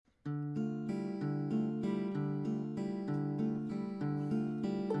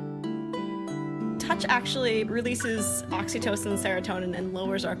touch actually releases oxytocin, serotonin, and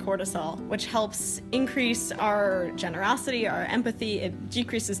lowers our cortisol, which helps increase our generosity, our empathy. It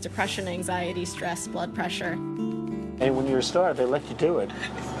decreases depression, anxiety, stress, blood pressure. And when you're a star, they let you do it.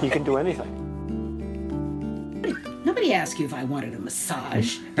 You can do anything. Nobody asked you if I wanted a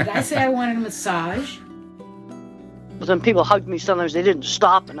massage. Did I say I wanted a massage? But then people hugged me, sometimes they didn't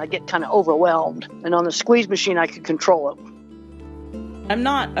stop, and I get kind of overwhelmed. And on the squeeze machine, I could control it. I'm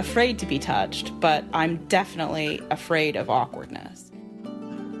not afraid to be touched, but I'm definitely afraid of awkwardness.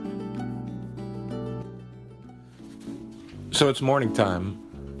 So it's morning time.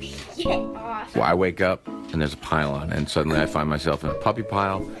 Yeah. Well, I wake up and there's a pylon, and suddenly I find myself in a puppy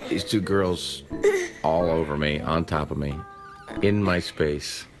pile. These two girls all over me, on top of me, in my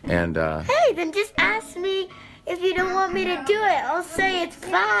space. And Hey, then just ask me if you don't want me to do it. I'll say it's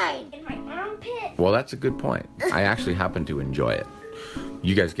fine. In my armpit. well, that's a good point. I actually happen to enjoy it.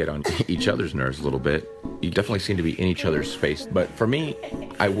 You guys get on each other's nerves a little bit. You definitely seem to be in each other's space. But for me,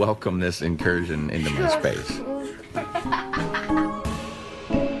 I welcome this incursion into my space.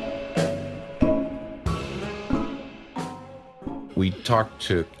 We talked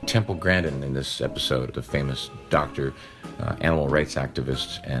to Temple Grandin in this episode, the famous doctor, animal rights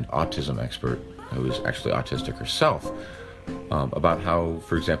activist, and autism expert, who is actually autistic herself, about how,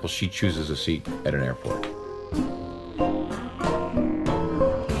 for example, she chooses a seat at an airport.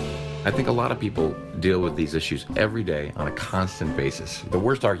 I think a lot of people deal with these issues every day on a constant basis. The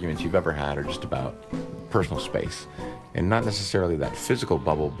worst arguments you've ever had are just about personal space, and not necessarily that physical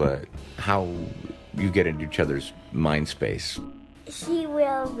bubble, but how you get into each other's mind space. She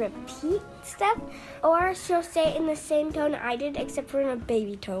will repeat stuff, or she'll say it in the same tone I did, except for in a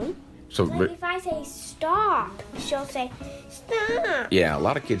baby tone. So, Like if I say stop, she'll say stop. yeah, a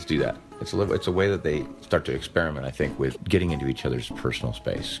lot of kids do that. It's a way that they start to experiment, I think, with getting into each other's personal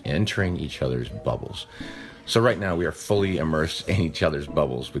space, entering each other's bubbles. So right now we are fully immersed in each other's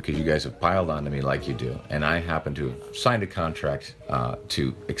bubbles because you guys have piled onto me like you do, and I happen to have signed a contract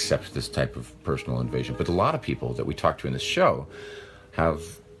to accept this type of personal invasion. But a lot of people that we talk to in this show have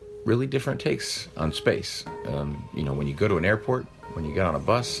really different takes on space. When you go to an airport, when you get on a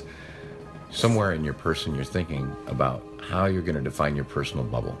bus, somewhere in your person you're thinking about how you're going to define your personal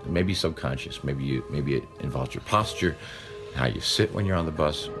bubble. It may be subconscious. Maybe it involves your posture, how you sit when you're on the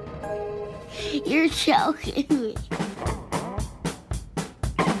bus. You're choking me.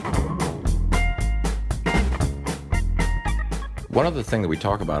 One other thing that we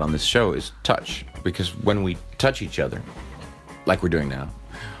talk about on this show is touch, because when we touch each other, like we're doing now,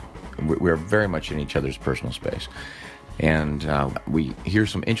 we're very much in each other's personal space. And we hear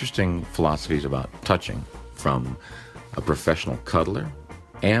some interesting philosophies about touching from a professional cuddler,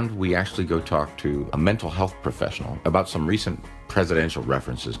 and we actually go talk to a mental health professional about some recent presidential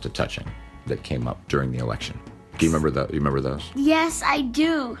references to touching that came up during the election. Do you remember those? Yes, I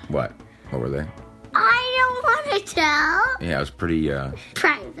do. What were they? I don't want to tell. Yeah, it was pretty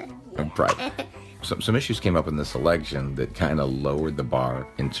Private. private. Some issues came up in this election that kind of lowered the bar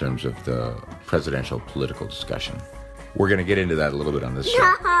in terms of the presidential political discussion. We're going to get into that a little bit on this show.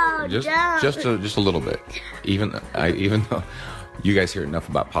 No, just a little bit. Even though you guys hear enough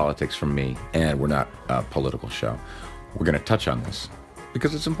about politics from me, and we're not a political show, we're going to touch on this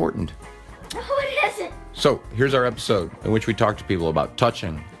because it's important. What is it? So here's our episode in which we talk to people about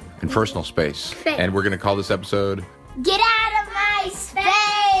touching in personal space, and we're going to call this episode Get out of my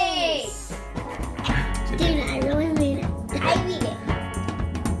space! Dude, I really mean it. I mean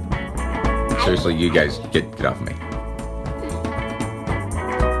it. Seriously, you guys get off of me.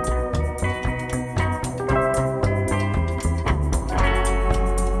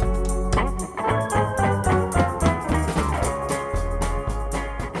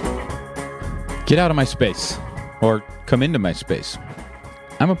 Get out of my space, or come into my space.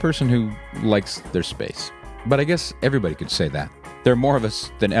 I'm a person who likes their space, but I guess everybody could say that. There are more of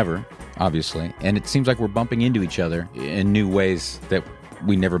us than ever, obviously, and it seems like we're bumping into each other in new ways that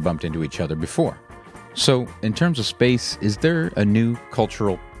we never bumped into each other before. So, in terms of space, is there a new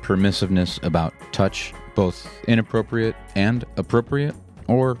cultural permissiveness about touch, both inappropriate and appropriate,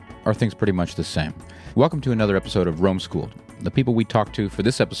 or are things pretty much the same? Welcome to another episode of Rome Schooled. The people we talk to for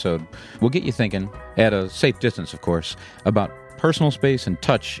this episode will get you thinking, at a safe distance, of course, about personal space and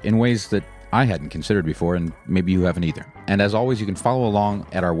touch in ways that I hadn't considered before, and maybe you haven't either. And as always, you can follow along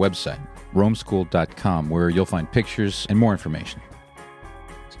at our website, romeschool.com, where you'll find pictures and more information.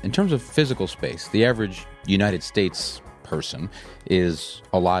 In terms of physical space, the average United States person is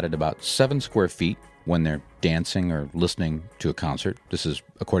allotted about 7 square feet when they're dancing or listening to a concert. This is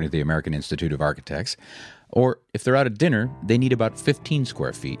according to the American Institute of Architects. Or if they're out at dinner, they need about 15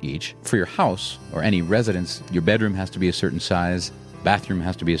 square feet each. For your house or any residence, your bedroom has to be a certain size, bathroom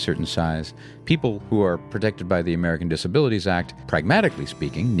has to be a certain size. People who are protected by the American Disabilities Act, pragmatically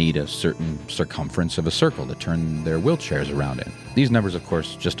speaking, need a certain circumference of a circle to turn their wheelchairs around in. These numbers, of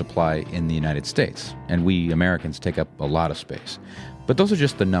course, just apply in the United States, and we Americans take up a lot of space. But those are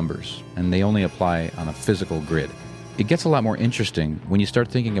just the numbers, and they only apply on a physical grid. It gets a lot more interesting when you start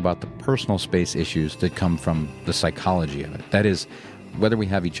thinking about the personal space issues that come from the psychology of it. That is, whether we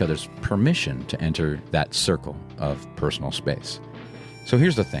have each other's permission to enter that circle of personal space. So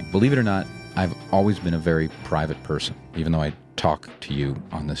here's the thing. Believe it or not, I've always been a very private person, even though I talk to you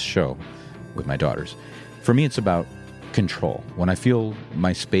on this show with my daughters. For me, it's about control. When I feel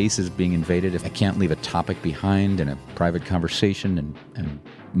my space is being invaded, if I can't leave a topic behind in a private conversation and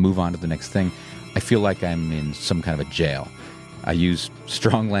move on to the next thing, I feel like I'm in some kind of a jail. I use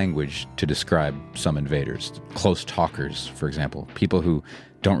strong language to describe some invaders. Close talkers, for example, people who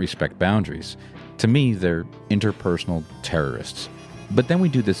don't respect boundaries. To me, they're interpersonal terrorists. But then we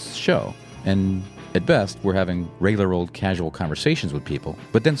do this show, and at best, we're having regular old casual conversations with people.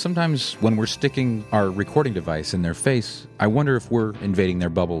 But then sometimes when we're sticking our recording device in their face, I wonder if we're invading their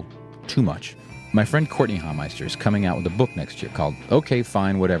bubble too much. My friend Courtney Haumeister is coming out with a book next year called Okay,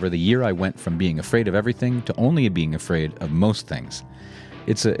 Fine, Whatever, The Year I Went From Being Afraid of Everything to Only Being Afraid of Most Things.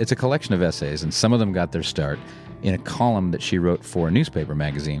 It's a collection of essays, and some of them got their start in a column that she wrote for a newspaper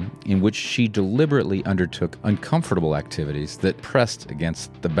magazine in which she deliberately undertook uncomfortable activities that pressed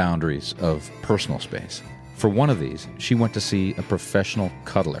against the boundaries of personal space. For one of these, she went to see a professional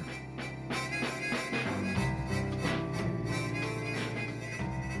cuddler.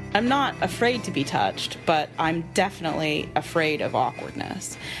 I'm not afraid to be touched, but I'm definitely afraid of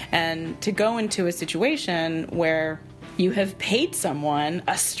awkwardness. And to go into a situation where you have paid someone,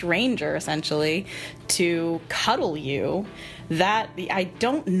 a stranger essentially, to cuddle you, that I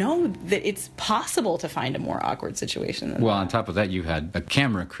don't know that it's possible to find a more awkward situation than Well, that. on top of that, you had a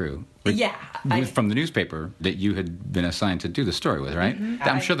camera crew Yeah. from the newspaper that you had been assigned to do the story with, right? Mm-hmm.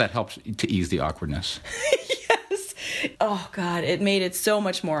 I'm sure that helps to ease the awkwardness. Yes. Oh, God, it made it so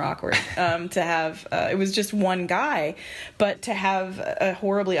much more awkward to have, it was just one guy, but to have a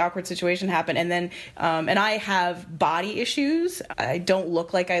horribly awkward situation happen. And then, and I have body issues. I don't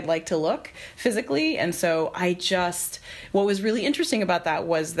look like I'd like to look physically. And so what was really interesting about that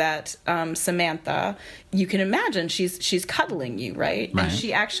was that Samantha, you can imagine she's cuddling you, right? And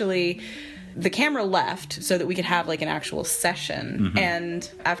she actually... The camera left so that we could have like an actual session. Mm-hmm. And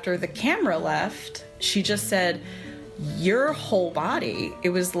after the camera left, she just said, your whole body, it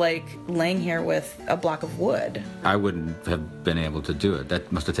was like laying here with a block of wood. I wouldn't have been able to do it. That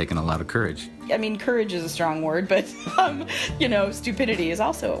must have taken a lot of courage. I mean, courage is a strong word, but, stupidity is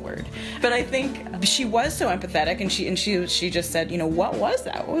also a word. But I think she was so empathetic, and she just said, what was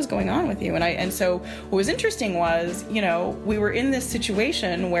that? What was going on with you? And so what was interesting was, we were in this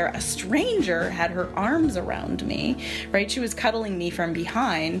situation where a stranger had her arms around me, right? She was cuddling me from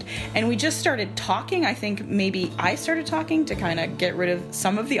behind, and we just started talking. I think maybe I started talking to kind of get rid of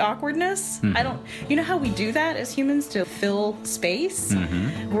some of the awkwardness. Mm-hmm. How we do that as humans to fill space?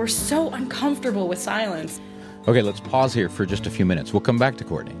 Mm-hmm. We're so uncomfortable with silence. Okay, let's pause here for just a few minutes. We'll come back to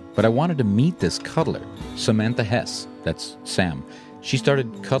Courtney. But I wanted to meet this cuddler, Samantha Hess. That's Sam. She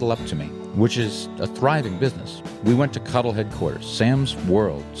started Cuddle Up to Me, which is a thriving business. We went to Cuddle headquarters. Sam's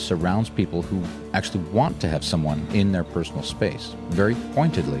world surrounds people who actually want to have someone in their personal space, very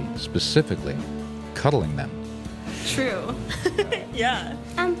pointedly, specifically, cuddling them. True. Yeah.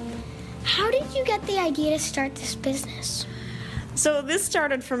 How did you get the idea to start this business? So this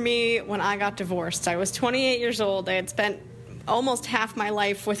started for me when I got divorced. I was 28 years old. I had spent almost half my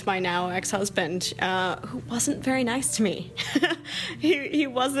life with my now ex-husband, who wasn't very nice to me. He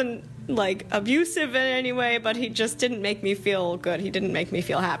wasn't abusive in any way, but he just didn't make me feel good. He didn't make me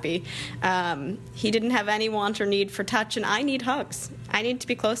feel happy. He didn't have any want or need for touch, and I need hugs. I need to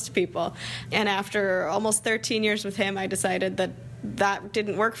be close to people. And after almost 13 years with him, I decided that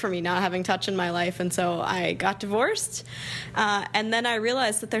didn't work for me, not having touch in my life, and so I got divorced. And then I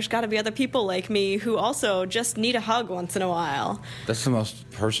realized that there's got to be other people like me who also just need a hug once in a while. That's the most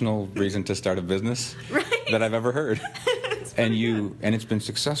personal reason to start a business that I've ever heard. And it's been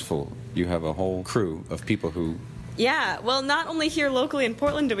successful. You have a whole crew of people who... Yeah, well, not only here locally in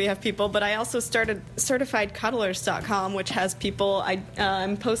Portland do we have people, but I also started CertifiedCuddlers.com, which has people.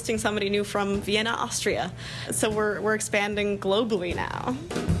 I'm posting somebody new from Vienna, Austria. So we're expanding globally now.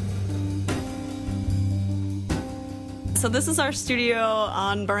 So this is our studio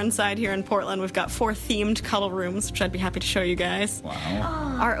on Burnside here in Portland. We've got 4 themed cuddle rooms, which I'd be happy to show you guys.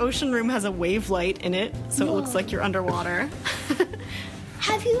 Wow. Our ocean room has a wave light in it, so it looks like you're underwater.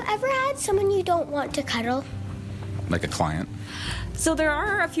 Have you ever had someone you don't want to cuddle? Like a client. So there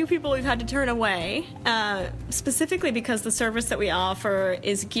are a few people we've had to turn away, specifically because the service that we offer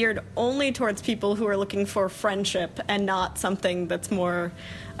is geared only towards people who are looking for friendship and not something that's more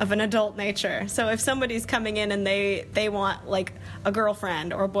of an adult nature. So if somebody's coming in and they want like a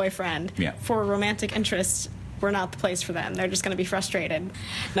girlfriend or a boyfriend for romantic interest, we're not the place for them. They're just going to be frustrated.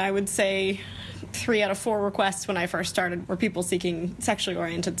 And I would say 3 out of 4 requests when I first started were people seeking sexually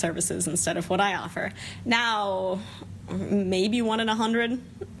oriented services instead of what I offer. Now, maybe 1 in 100.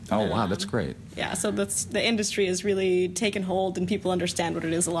 Oh, wow, that's great. Yeah, so the industry has really taken hold and people understand what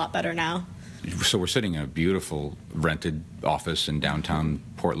it is a lot better now. So we're sitting in a beautiful rented office in downtown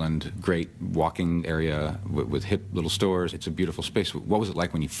Portland, great walking area with hip little stores. It's a beautiful space. What was it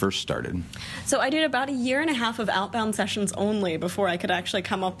like when you first started? So I did about 1.5 years of outbound sessions only before I could actually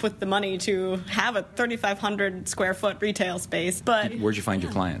come up with the money to have a 3,500 square foot retail space. But where'd you find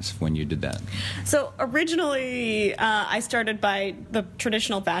your clients when you did that? So originally I started by the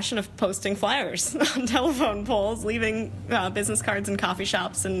traditional fashion of posting flyers on telephone poles, leaving business cards in coffee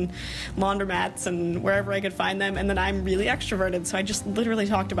shops and laundromats and wherever I could find them. And then I'm really extroverted, so I just literally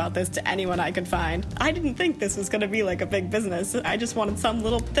talked about this to anyone I could find. I didn't think this was going to be like a big business. I just wanted some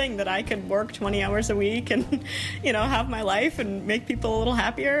little thing that I could work 20 hours a week and, have my life and make people a little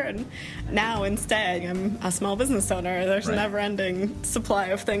happier. And now instead, I'm a small business owner. There's a never-ending supply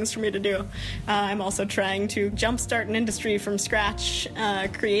of things for me to do. I'm also trying to jumpstart an industry from scratch,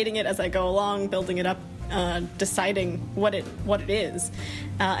 creating it as I go along, building it up, deciding what it is,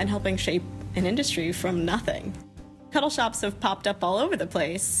 and helping shape an industry from nothing. Cuddle shops have popped up all over the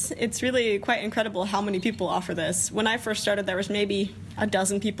place. It's really quite incredible how many people offer this. When I first started, there was maybe a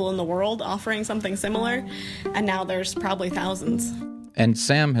dozen people in the world offering something similar, and now there's probably thousands. And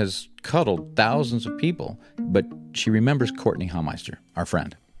Sam has cuddled thousands of people, but she remembers Courtney Haumeister, our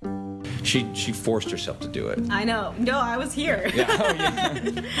friend. She forced herself to do it. I know. No, I was here.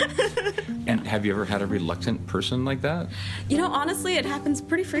 And have you ever had a reluctant person like that? Honestly, it happens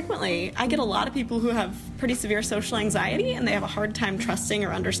pretty frequently. I get a lot of people who have pretty severe social anxiety, and they have a hard time trusting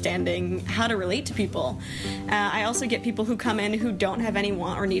or understanding how to relate to people. I also get people who come in who don't have any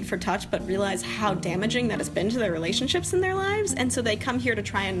want or need for touch, but realize how damaging that has been to their relationships in their lives, and so they come here to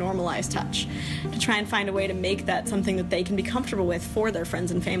try and normalize touch, to try and find a way to make that something that they can be comfortable with for their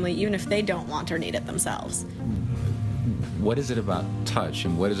friends and family, even if they don't want or need it themselves. What is it about touch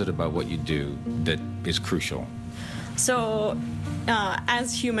and what is it about what you do that is crucial? So,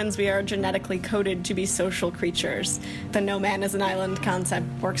 as humans, we are genetically coded to be social creatures. The no man is an island concept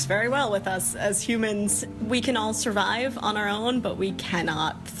works very well with us. As humans, we can all survive on our own, but we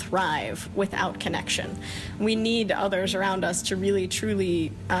cannot thrive without connection. We need others around us to really,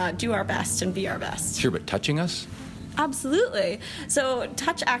 truly do our best and be our best. Sure, but touching us? Absolutely. So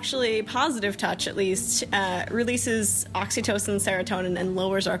touch, actually, positive touch at least, releases oxytocin, serotonin, and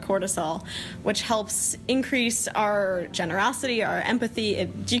lowers our cortisol, which helps increase our generosity, our empathy.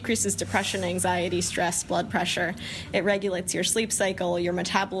 It decreases depression, anxiety, stress, blood pressure. It regulates your sleep cycle, your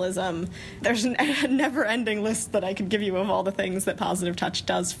metabolism. There's a never-ending list that I could give you of all the things that positive touch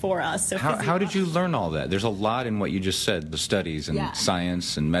does for us. So how did you learn all that? There's a lot in what you just said, the studies and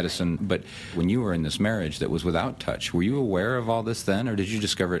science and medicine, but when you were in this marriage that was without touch, were you aware of all this then, or did you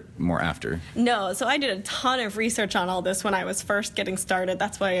discover it more after? No, so I did a ton of research on all this when I was first getting started.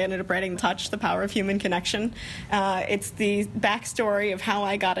 That's why I ended up writing Touch, The Power of Human Connection. It's the backstory of how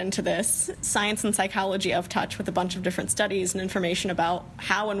I got into this, science and psychology of touch with a bunch of different studies and information about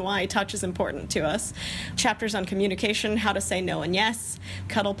how and why touch is important to us. Chapters on communication, how to say no and yes,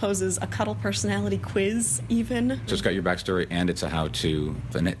 cuddle poses, a cuddle personality quiz even. So it's got your backstory and it's a how-to,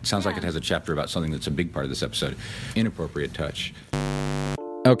 and it sounds like it has a chapter about something that's a big part of this episode. Inappropriate touch.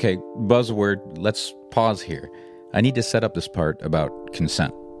 Okay, buzzword, let's pause here. I need to set up this part about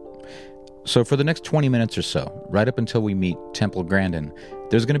consent. So for the next 20 minutes or so, right up until we meet Temple Grandin,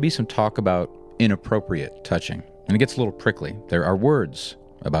 there's going to be some talk about inappropriate touching. And it gets a little prickly. There are words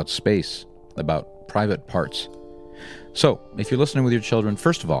about space, about private parts. So, if you're listening with your children,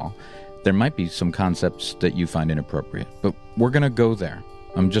 first of all, there might be some concepts that you find inappropriate, but we're going to go there.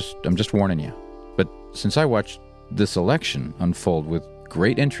 I'm just warning you. But since I watched this election unfold with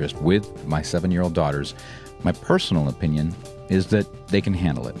great interest with my 7-year-old daughters, my personal opinion is that they can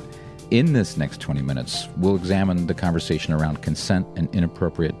handle it. In this next 20 minutes, we'll examine the conversation around consent and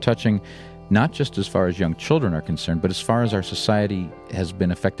inappropriate touching not just as far as young children are concerned, but as far as our society has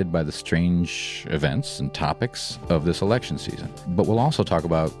been affected by the strange events and topics of this election season. But we'll also talk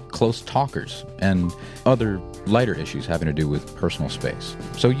about close talkers and other lighter issues having to do with personal space.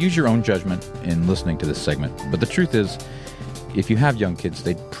 So use your own judgment in listening to this segment. But the truth is, if you have young kids,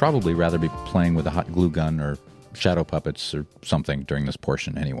 they'd probably rather be playing with a hot glue gun or shadow puppets or something during this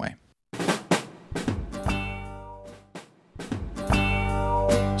portion anyway.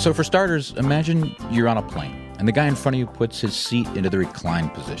 So for starters, imagine you're on a plane, and the guy in front of you puts his seat into the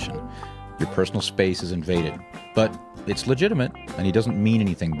reclined position. Your personal space is invaded, but it's legitimate, and he doesn't mean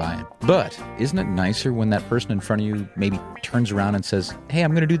anything by it. But isn't it nicer when that person in front of you maybe turns around and says, "Hey,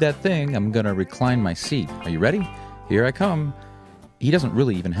 I'm going to do that thing. I'm going to recline my seat. Are you ready? Here I come." He doesn't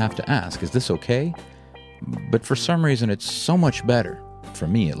really even have to ask, "Is this okay?" But for some reason, it's so much better, for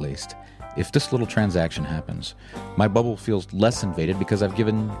me at least, if this little transaction happens. My bubble feels less invaded because I've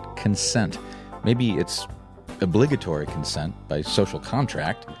given consent. Maybe it's obligatory consent by social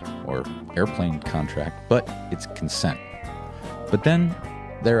contract or airplane contract, but it's consent. But then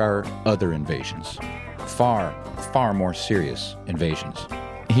there are other invasions, far, far more serious invasions.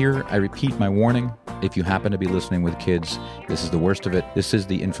 Here, I repeat my warning. If you happen to be listening with kids, this is the worst of it. This is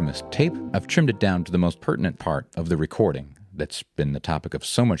the infamous tape. I've trimmed it down to the most pertinent part of the recording that's been the topic of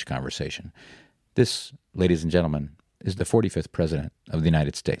so much conversation. This, ladies and gentlemen, is the 45th President of the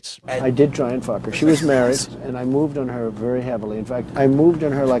United States. I did try and fuck her. She was married, and I moved on her very heavily. In fact, I moved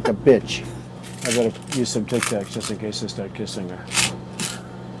on her like a bitch. I better use some Tic Tacs just in case I start kissing her.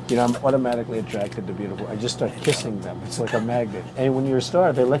 You know, I'm automatically attracted to beautiful. I just start kissing them. It's like a magnet. And when you're a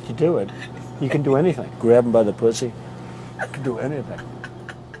star, they let you do it. You can do anything. Grab them by the pussy. I can do anything.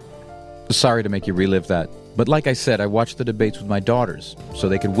 Sorry to make you relive that. But like I said, I watched the debates with my daughters so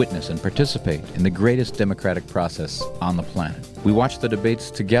they could witness and participate in the greatest democratic process on the planet. We watched the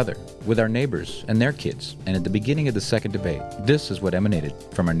debates together with our neighbors and their kids. And at the beginning of the second debate, this is what emanated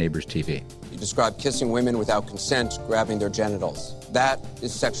from our neighbor's TV. You describe kissing women without consent, grabbing their genitals. That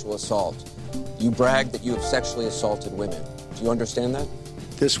is sexual assault. You brag that you have sexually assaulted women. Do you understand that?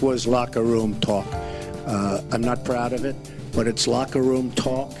 This was locker room talk. I'm not proud of it, but it's locker room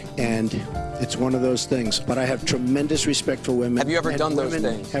talk, and it's one of those things. But I have tremendous respect for women. Have you ever done those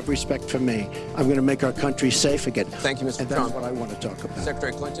women things? Have respect for me. I'm going to make our country safe again. Thank you, Mr. And Trump. that's what I want to talk about.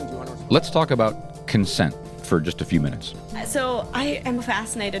 Secretary Clinton, do you want to... Let's talk about consent for just a few minutes. So I am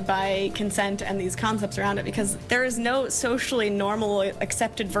fascinated by consent and these concepts around it because there is no socially normal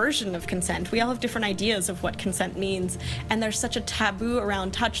accepted version of consent. We all have different ideas of what consent means, and there's such a taboo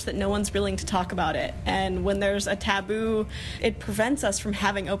around touch that no one's willing to talk about it. And when there's a taboo, it prevents us from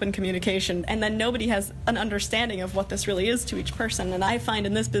having open communication, and then nobody has an understanding of what this really is to each person. And I find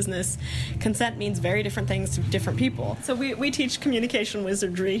in this business, consent means very different things to different people. So we teach communication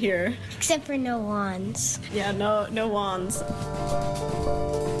wizardry here. Except for no wands. Yeah, no wands.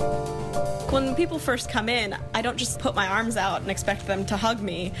 When people first come in, I don't just put my arms out and expect them to hug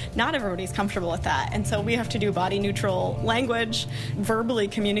me. Not everybody's comfortable with that. And so we have to do body neutral language, verbally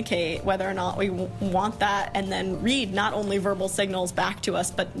communicate whether or not we want that, and then read not only verbal signals back to us,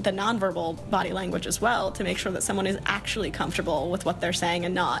 but the nonverbal body language as well to make sure that someone is actually comfortable with what they're saying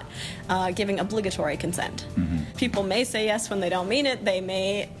and not giving obligatory consent. Mm-hmm. People may say yes when they don't mean it. They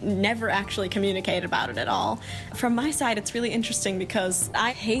may never actually communicate about it at all. From my side, it's really interesting because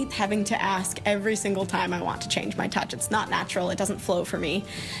I hate having to ask every single time I want to change my touch. It's not natural. It doesn't flow for me.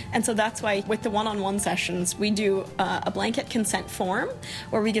 And so that's why with the one-on-one sessions, we do a blanket consent form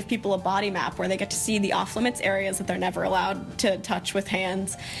where we give people a body map where they get to see the off-limits areas that they're never allowed to touch with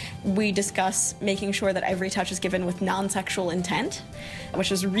hands. We discuss making sure that every touch is given with non-sexual intent,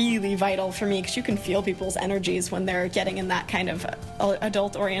 which is really vital for me because you can feel people's energies when they're getting in that kind of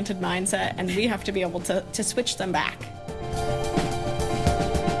adult-oriented mindset, and we have to be able to switch them back.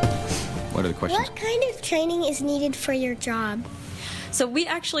 What are the questions? What kind of training is needed for your job? So we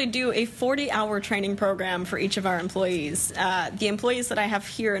actually do a 40-hour training program for each of our employees. The employees that I have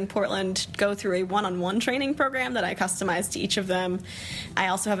here in Portland go through a one-on-one training program that I customize to each of them. I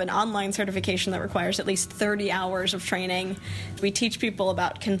also have an online certification that requires at least 30 hours of training. We teach people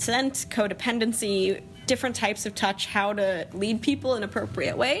about consent, codependency, different types of touch, how to lead people in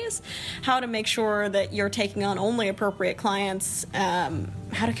appropriate ways, how to make sure that you're taking on only appropriate clients,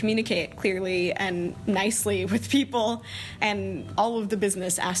 how to communicate clearly and nicely with people, and all of the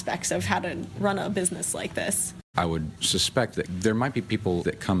business aspects of how to run a business like this. I would suspect that there might be people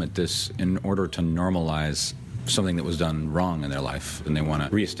that come at this in order to normalize something that was done wrong in their life, and they want to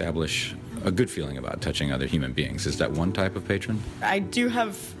reestablish a good feeling about touching other human beings. Is that one type of patron? I do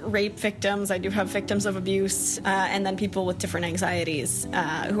have rape victims, I do have victims of abuse, and then people with different anxieties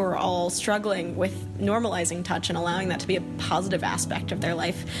who are all struggling with normalizing touch and allowing that to be a positive aspect of their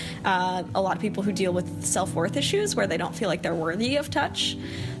life. A lot of people who deal with self-worth issues where they don't feel like they're worthy of touch,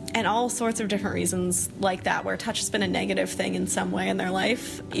 and all sorts of different reasons like that, where touch has been a negative thing in some way in their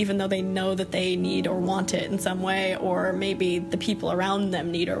life, even though they know that they need or want it in some way, or maybe the people around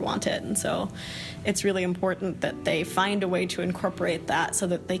them need or want it. And so it's really important that they find a way to incorporate that so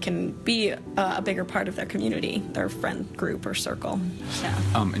that they can be a bigger part of their community, their friend group or circle.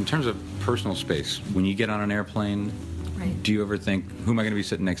 Yeah. In terms of personal space, when you get on an airplane, right, do you ever think, who am I going to be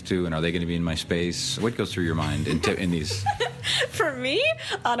sitting next to, and are they going to be in my space? What goes through your mind in these? For me,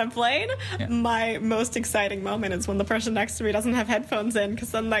 on a plane, my most exciting moment is when the person next to me doesn't have headphones in, because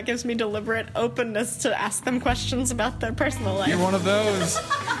then that gives me deliberate openness to ask them questions about their personal life. You're one of those.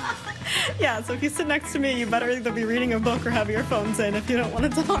 Yeah, so if you sit next to me, you better either be reading a book or have earphones in if you don't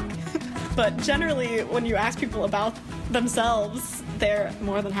want to talk. But generally, when you ask people about themselves, they're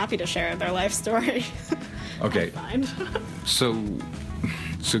more than happy to share their life story. Okay. So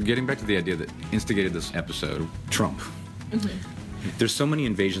getting back to the idea that instigated this episode, Trump. Mm-hmm. There's so many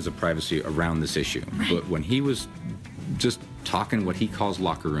invasions of privacy around this issue. Right. But when he was just talking what he calls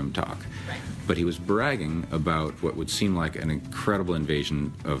locker room talk, right, but he was bragging about what would seem like an incredible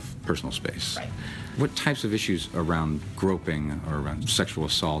invasion of personal space. Right. What types of issues around groping or around sexual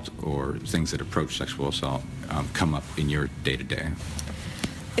assault or things that approach sexual assault come up in your day-to-day?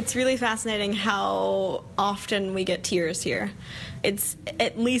 It's really fascinating how often we get tears here. It's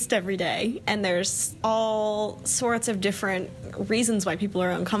at least every day, and there's all sorts of different reasons why people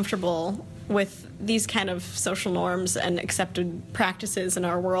are uncomfortable with these kind of social norms and accepted practices in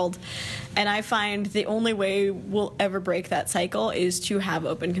our world. And I find the only way we'll ever break that cycle is to have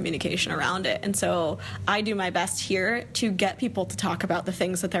open communication around it. And so I do my best here to get people to talk about the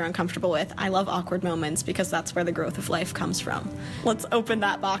things that they're uncomfortable with. I love awkward moments because that's where the growth of life comes from. Let's open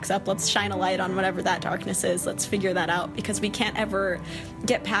that box up. Let's shine a light on whatever that darkness is. Let's figure that out, because we can't ever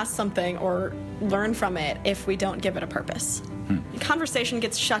get past something or learn from it if we don't give it a purpose. Conversation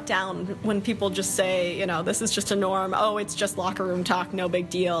gets shut down when people just say, you know, this is just a norm. Oh, it's just locker room talk, no big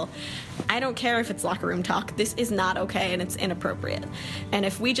deal. I don't care if it's locker room talk. This is not okay, and it's inappropriate. And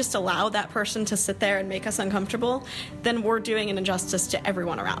if we just allow that person to sit there and make us uncomfortable, then we're doing an injustice to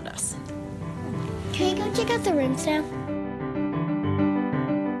everyone around us. Can we go check out the rooms now?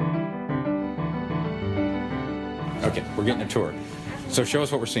 Okay, we're getting a tour. So show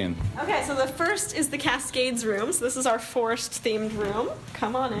us what we're seeing. Okay, so the first is the Cascades room. So this is our forest-themed room.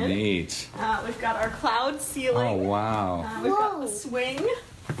 Come on in. Neat. We've got our cloud ceiling. Oh, wow. We've got the swing.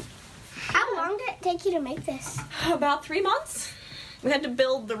 How long did it take you to make this? About 3 months. We had to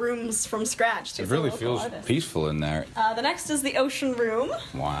build the rooms from scratch. It really feels peaceful in there. The next is the ocean room.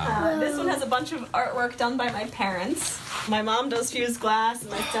 Wow. This one has a bunch of artwork done by my parents. My mom does fused glass,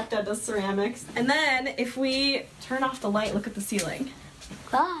 and my stepdad does ceramics. And then, if we turn off the light, look at the ceiling.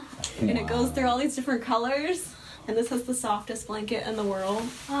 Ah. And it goes through all these different colors. And this has the softest blanket in the world.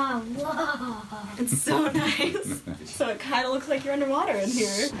 Oh, whoa. It's so nice. So it kind of looks like you're underwater in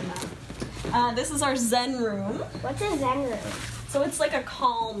here. This is our Zen room. What's a Zen room? So it's like a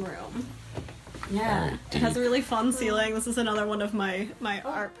calm room. Yeah. It has a really fun ceiling. This is another one of my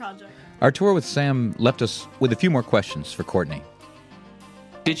art projects. Our tour with Sam left us with a few more questions for Courtney.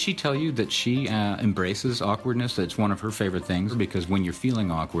 Did she tell you that she embraces awkwardness, that it's one of her favorite things? Because when you're feeling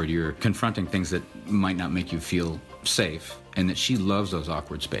awkward, you're confronting things that might not make you feel safe, and that she loves those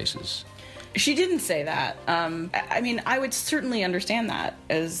awkward spaces. She didn't say that. I mean, I would certainly understand that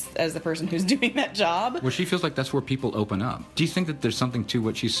as the person who's doing that job. Well, she feels like that's where people open up. Do you think that there's something to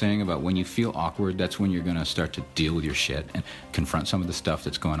what she's saying about when you feel awkward, that's when you're going to start to deal with your shit and confront some of the stuff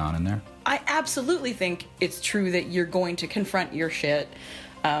that's going on in there? I absolutely think it's true that you're going to confront your shit.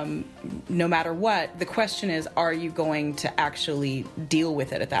 No matter what. The question is, are you going to actually deal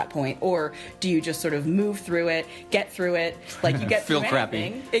with it at that point? Or do you just sort of move through it, get through it, like you get feel through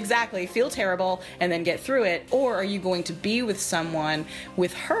anything. Crappy. Exactly, feel terrible, and then get through it? Or are you going to be with someone,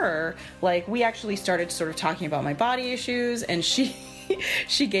 with her, like we actually started sort of talking about my body issues, and she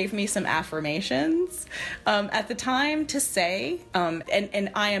gave me some affirmations at the time to say, and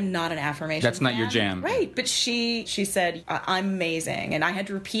I am not an affirmation That's not fan. your jam. Right, but she said, I'm amazing, and I had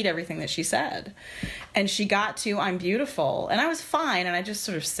to repeat everything that she said. And she got to I'm beautiful, and I was fine, and I just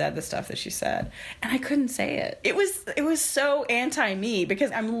sort of said the stuff that she said, and I couldn't say it. It was so anti-me,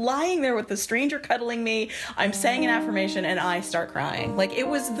 because I'm lying there with the stranger cuddling me, I'm saying an affirmation, and I start crying. Like, it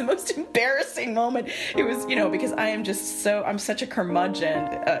was the most embarrassing moment. It was, because I'm such a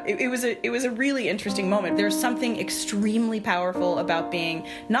curmudgeon. It was a really interesting moment. There's something extremely powerful about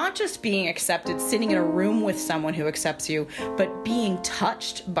not just being accepted, sitting in a room with someone who accepts you, but being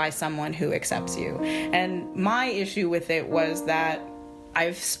touched by someone who accepts you. And my issue with it was that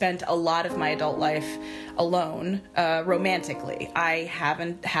I've spent a lot of my adult life alone, romantically. I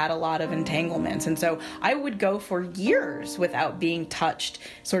haven't had a lot of entanglements. And so I would go for years without being touched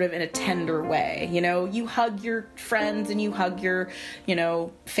sort of in a tender way. You hug your friends and you hug your,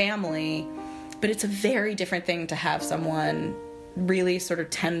 family, but it's a very different thing to have someone really sort of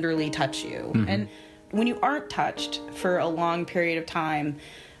tenderly touch you. Mm-hmm. And when you aren't touched for a long period of time,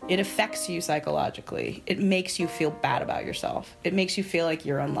 it affects you psychologically. It makes you feel bad about yourself. It makes you feel like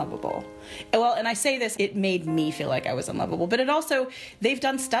you're unlovable. Well, and I say this, it made me feel like I was unlovable, but it also, they've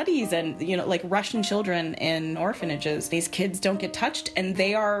done studies and, like Russian children in orphanages, these kids don't get touched and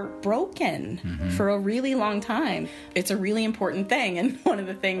they are broken for a really long time. It's a really important thing. And one of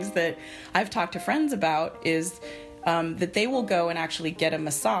the things that I've talked to friends about is that they will go and actually get a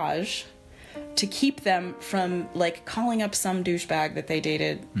massage to keep them from calling up some douchebag that they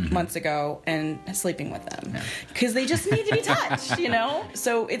dated months ago and sleeping with them, because they just need to be touched,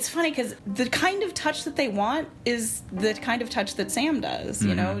 So it's funny because the kind of touch that they want is the kind of touch that Sam does.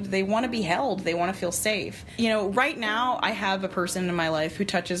 They want to be held, they want to feel safe. Right now I have a person in my life who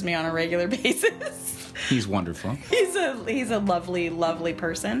touches me on a regular basis. He's wonderful. He's a lovely, lovely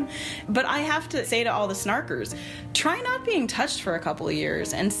person. But I have to say to all the snarkers, try not being touched for a couple of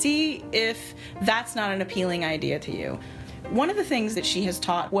years and see if that's not an appealing idea to you. One of the things that she has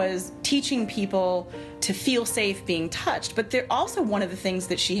taught was teaching people to feel safe being touched. But also one of the things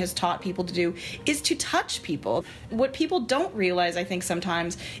that she has taught people to do is to touch people. What people don't realize, I think,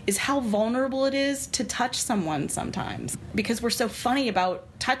 sometimes is how vulnerable it is to touch someone sometimes. Because we're so funny about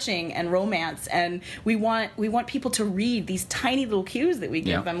touching and romance, and we want people to read these tiny little cues that we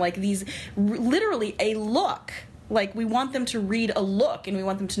give them, like these literally a look. Like, we want them to read a look, and we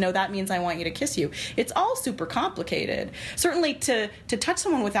want them to know that means I want you to kiss you. It's all super complicated. Certainly, to touch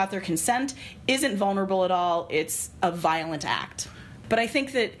someone without their consent isn't vulnerable at all. It's a violent act. But I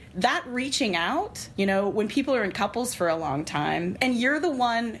think that reaching out, when people are in couples for a long time, and you're the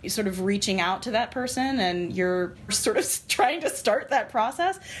one sort of reaching out to that person, and you're sort of trying to start that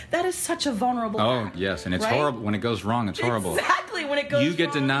process, that is such a vulnerable act. Oh, yes, and it's horrible. When it goes wrong, it's horrible. Exactly, when it goes wrong. You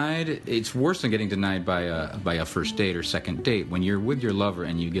get denied, it's worse than getting denied by a first date or second date. When you're with your lover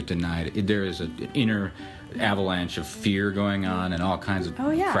and you get denied, there is an inner avalanche of fear going on and all kinds of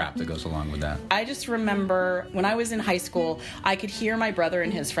crap that goes along with that. I just remember when I was in high school, I could hear my brother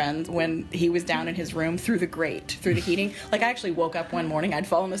and his friends when he was down in his room through the grate, through the heating. I actually woke up one morning, I'd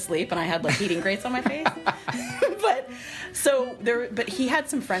fallen asleep and I had heating grates on my face. But he had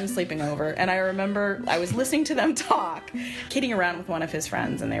some friends sleeping over, and I remember I was listening to them talk, kidding around with one of his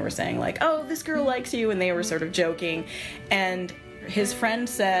friends, and they were saying oh, this girl likes you, and they were sort of joking, and his friend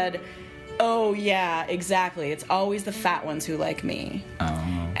said, oh, yeah, exactly. It's always the fat ones who like me.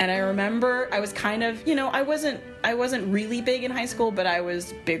 Oh. And I remember I was kind of, I wasn't really big in high school, but I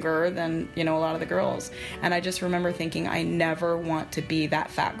was bigger than, a lot of the girls. And I just remember thinking, I never want to be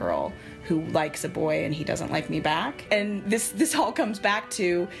that fat girl who likes a boy and he doesn't like me back. And this all comes back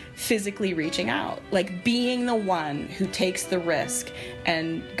to physically reaching out, being the one who takes the risk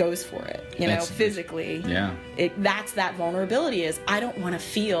and goes for it, physically. Yeah. That's that vulnerability is I don't want to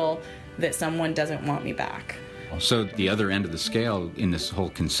feel that someone doesn't want me back. So the other end of the scale in this whole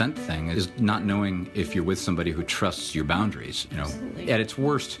consent thing is not knowing if you're with somebody who trusts your boundaries. Absolutely. At its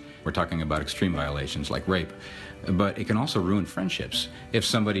worst, we're talking about extreme violations like rape, but it can also ruin friendships. If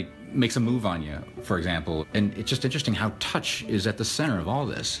somebody makes a move on you, for example, and it's just interesting how touch is at the center of all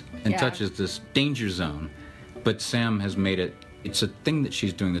this. And touch is this danger zone, but Sam has made it's a thing that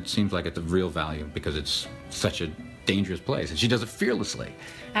she's doing that seems like it's of real value because it's such a dangerous place, and she does it fearlessly.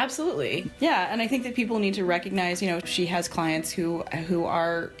 Absolutely. Yeah, and I think that people need to recognize, she has clients who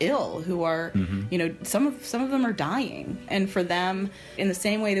are ill, who are, some of them are dying. And for them, in the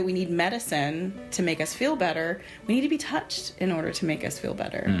same way that we need medicine to make us feel better, we need to be touched in order to make us feel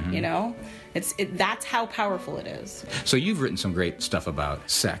better, That's how powerful it is. So you've written some great stuff about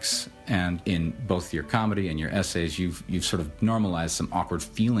sex, and in both your comedy and your essays, you've sort of normalized some awkward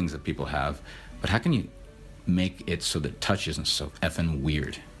feelings that people have. But how can you make it so that touch isn't so effing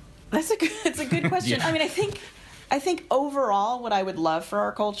weird? It's a good question. Yeah. I mean, I think overall what I would love for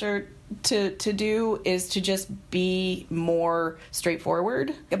our culture to do is to just be more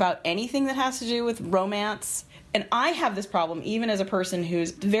straightforward about anything that has to do with romance. And I have this problem even as a person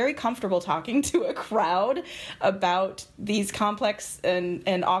who's very comfortable talking to a crowd about these complex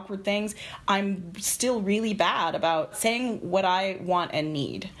and awkward things. I'm still really bad about saying what I want and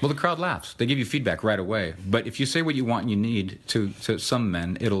need. Well, the crowd laughs. They give you feedback right away. But if you say what you want and you need to some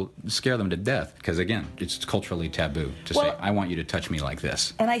men, it'll scare them to death. Because, again, it's culturally taboo to say, I want you to touch me like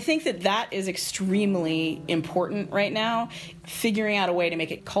this. And I think that is extremely important right now, figuring out a way to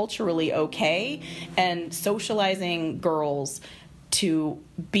make it culturally okay and socializing girls to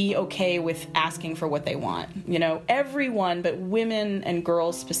be okay with asking for what they want. You know, everyone, but women and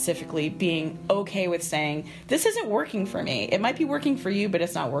girls specifically, being okay with saying, this isn't working for me. It might be working for you, but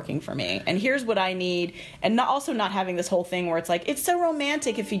it's not working for me. And here's what I need. And also not having this whole thing where it's like, it's so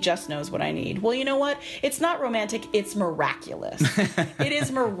romantic if he just knows what I need. Well, you know what? It's not romantic. It's miraculous. It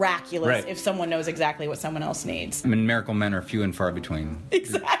is miraculous if someone knows exactly what someone else needs. I mean, miracle men are few and far between.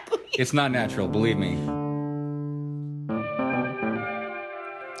 Exactly. It's not natural, believe me.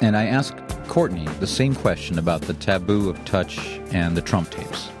 And I asked Courtney the same question about the taboo of touch and the Trump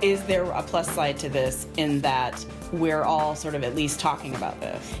tapes. Is there a plus side to this in that we're all sort of at least talking about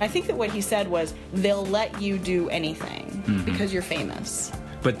this? I think that what he said was, they'll let you do anything because you're famous.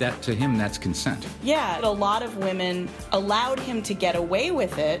 But that, to him, that's consent. Yeah, a lot of women allowed him to get away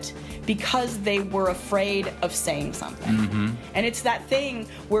with it because they were afraid of saying something. And it's that thing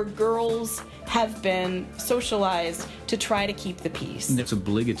where girls have been socialized to try to keep the peace. It's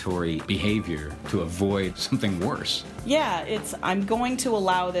obligatory behavior to avoid something worse. Yeah, I'm going to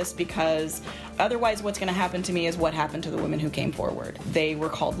allow this because otherwise what's going to happen to me is what happened to the women who came forward. They were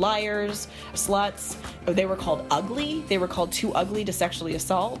called liars, sluts, they were called ugly, they were called too ugly to sexually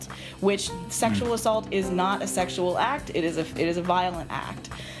assault, which sexual assault is not a sexual act, it is a violent act.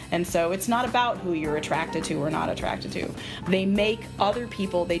 And so it's not about who you're attracted to or not attracted to. They make other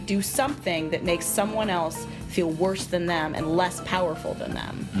people, they do something that makes someone else feel worse than them and less powerful than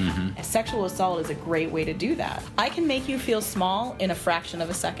them. Sexual assault is a great way to do that. I can make you feel small in a fraction of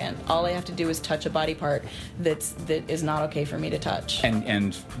a second. All I have to do is touch a body part that is not okay for me to touch.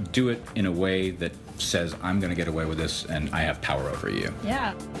 And do it in a way that says, I'm going to get away with this and I have power over you.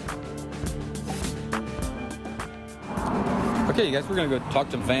 Yeah. Okay, you guys, we're going to go talk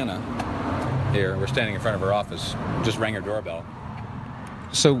to Vanna here. We're standing in front of her office. Just rang her doorbell.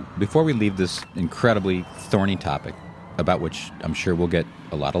 So before we leave this incredibly thorny topic, about which I'm sure we'll get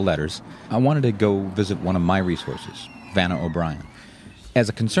a lot of letters, I wanted to go visit one of my resources, Vanna O'Brien. As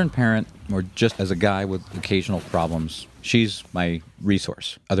a concerned parent, or just as a guy with occasional problems, she's my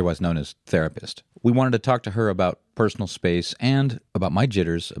resource, otherwise known as therapist. We wanted to talk to her about personal space and about my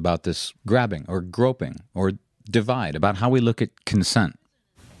jitters about this grabbing or groping or divide, about how we look at consent.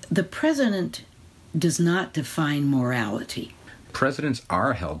 The president does not define morality. Presidents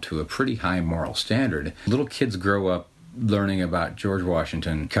are held to a pretty high moral standard. Little kids grow up learning about George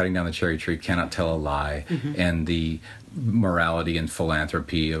Washington cutting down the cherry tree, cannot tell a lie, and the morality and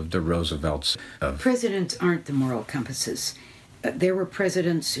philanthropy of the Roosevelts. Presidents aren't the moral compasses. There were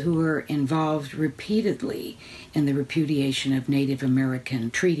presidents who were involved repeatedly in the repudiation of Native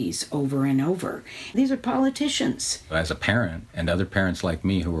American treaties over and over. These are politicians. As a parent, and other parents like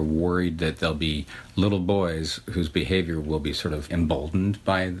me who are worried that there'll be little boys whose behavior will be sort of emboldened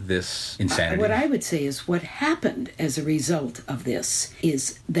by this insanity. What I would say is what happened as a result of this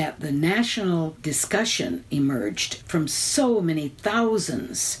is that the national discussion emerged from so many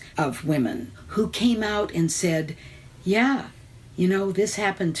thousands of women who came out and said, yeah, you know, this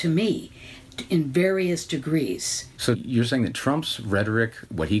happened to me in various degrees. So you're saying that Trump's rhetoric,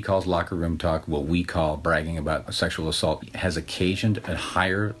 what he calls locker room talk, what we call bragging about sexual assault, has occasioned a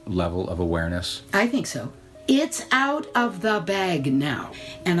higher level of awareness? I think so. It's out of the bag now.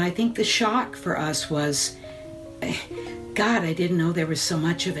 And I think the shock for us was, God, I didn't know there was so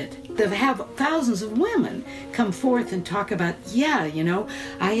much of it. To have thousands of women come forth and talk about, yeah, you know,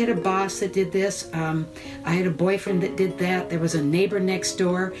 I had a boss that did this, I had a boyfriend that did that, there was a neighbor next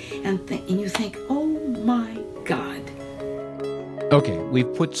door, and you think, oh my God. Okay,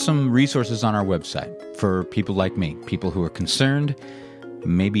 we've put some resources on our website for people like me, people who are concerned,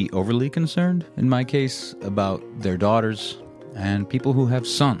 maybe overly concerned, in my case, about their daughters, and people who have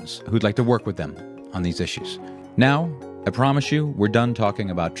sons who'd like to work with them on these issues. Now, I promise you, we're done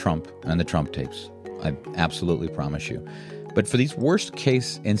talking about Trump and the Trump tapes. I absolutely promise you. But for these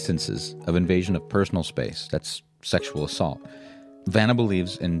worst-case instances of invasion of personal space, that's sexual assault, Vanna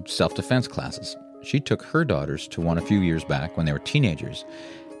believes in self-defense classes. She took her daughters to one a few years back when they were teenagers,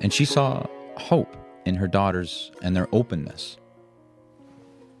 and she saw hope in her daughters and their openness.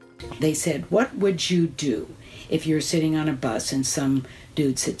 They said, what would you do if you're sitting on a bus and some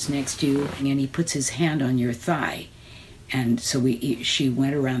dude sits next to you and he puts his hand on your thigh? And so she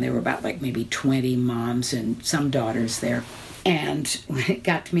went around. There were about like maybe 20 moms and some daughters there. And when it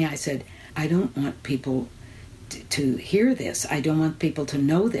got to me, I said, I don't want people to hear this. I don't want people to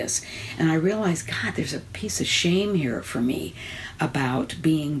know this. And I realized, God, there's a piece of shame here for me about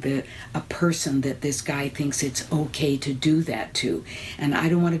being a person that this guy thinks it's okay to do that to. And I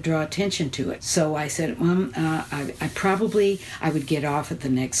don't want to draw attention to it. So I said, I would get off at the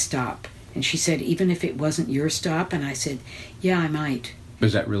next stop. And she said, even if it wasn't your stop? And I said, yeah, I might.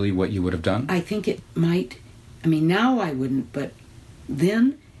 Is that really what you would have done? I think it might. I mean, now I wouldn't, but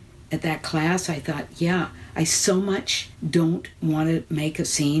then at that class, I thought, yeah, I so much don't want to make a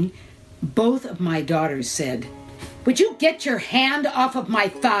scene. Both of my daughters said, would you get your hand off of my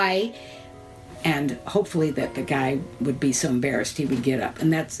thigh? And hopefully that the guy would be so embarrassed he would get up.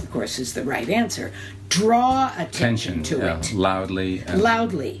 And that, of course, is the right answer. Draw attention to it. Loudly.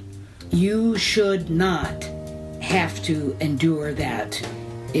 Loudly. You should not have to endure that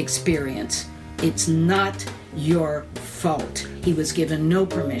experience. It's not your fault. He was given no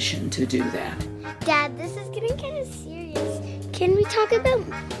permission to do that. Dad, this is getting kind of serious. Can we talk about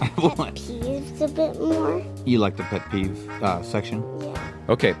pet peeves a bit more? You like the pet peeve section? Yeah.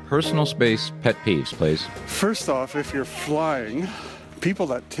 Okay, personal space pet peeves, please. First off, if you're flying, people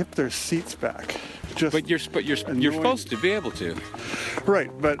that tip their seats back. But you're supposed to be able to.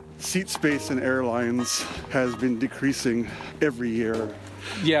 Right, but seat space in airlines has been decreasing every year.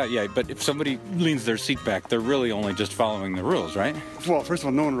 Yeah, but if somebody leans their seat back, they're really only just following the rules, right? Well, first of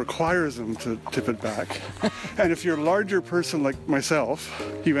all, no one requires them to tip it back. And if you're a larger person like myself,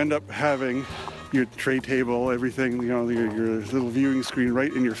 you end up having your tray table, everything, your little viewing screen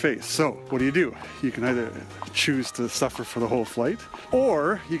right in your face. So what do? You can either choose to suffer for the whole flight,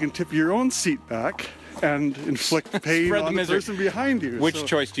 or you can tip your own seat back and inflict pain on the person behind you. Which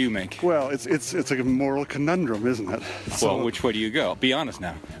choice do you make? Well, it's like a moral conundrum, isn't it? Well, which way do you go? Be honest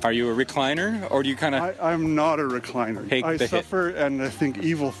now. Are you a recliner, or do you kind of... I'm not a recliner. I suffer and I think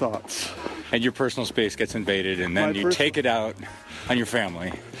evil thoughts. And your personal space gets invaded, and then you take it out on your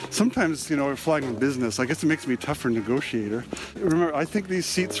family. Sometimes, flying in business, I guess it makes me a tougher negotiator. Remember, I think these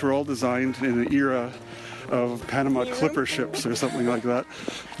seats were all designed in an era of Panama Clipper ships or something like that.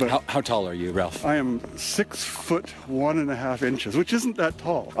 But how tall are you, Ralph? I am 6 foot 1.5 inches, which isn't that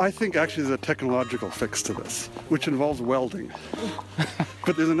tall. I think actually there's a technological fix to this, which involves welding.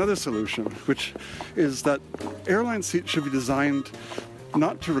 But there's another solution, which is that airline seats should be designed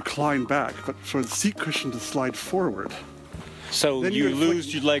not to recline back, but for the seat cushion to slide forward. So then you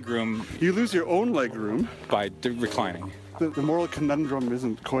lose your leg room. You lose your own leg room by reclining. The moral conundrum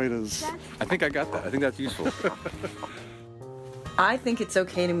isn't quite as... I think I got that. I think that's useful. I think it's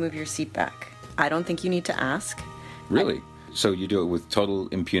okay to move your seat back. I don't think you need to ask. Really? So you do it with total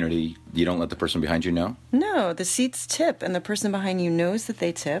impunity? You don't let the person behind you know? No, the seats tip, and the person behind you knows that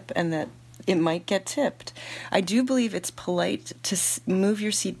they tip and that it might get tipped. I do believe it's polite to move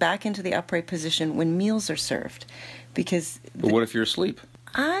your seat back into the upright position when meals are served, because... But what if you're asleep?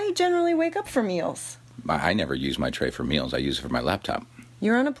 I generally wake up for meals. I never use my tray for meals. I use it for my laptop.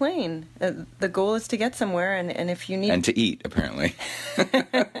 You're on a plane. The goal is to get somewhere, and if you need... And to eat, apparently.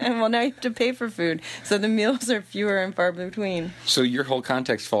 Well, now you have to pay for food, so the meals are fewer and far between. So your whole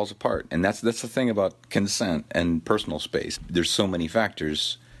context falls apart, and that's the thing about consent and personal space. There's so many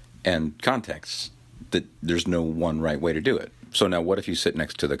factors and contexts that there's no one right way to do it. So now what if you sit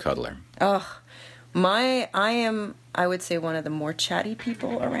next to the cuddler? I am, I would say, one of the more chatty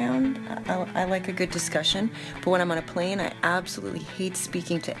people around. I like a good discussion, but when I'm on a plane, I absolutely hate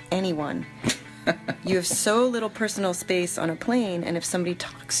speaking to anyone. You have so little personal space on a plane, and if somebody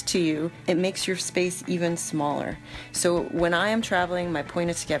talks to you, it makes your space even smaller. So when I am traveling, my point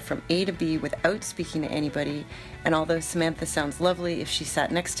is to get from A to B without speaking to anybody, and although Samantha sounds lovely, if she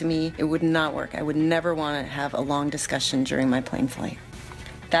sat next to me, it would not work. I would never want to have a long discussion during my plane flight.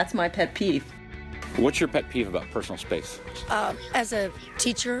 That's my pet peeve. What's your pet peeve about personal space? As a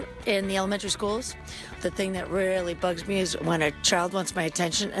teacher in the elementary schools, the thing that really bugs me is when a child wants my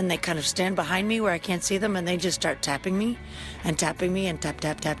attention and they kind of stand behind me where I can't see them and they just start tapping me and tap, tap,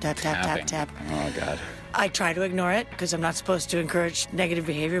 tap, tap, tap, tap, tap. Oh, God. I try to ignore it because I'm not supposed to encourage negative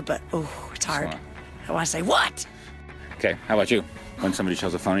behavior, but, it's hard. I want to say, what? Okay, how about you? When somebody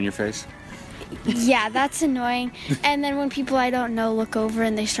shoves a phone in your face? Yeah, that's annoying. And then when people I don't know look over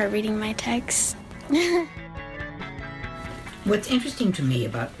and they start reading my texts. What's interesting to me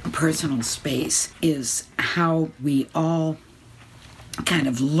about personal space is how we all kind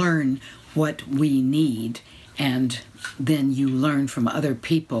of learn what we need and then you learn from other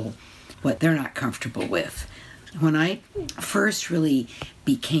people what they're not comfortable with. When I first really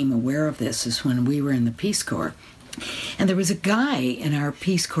became aware of this is when we were in the Peace Corps, and there was a guy in our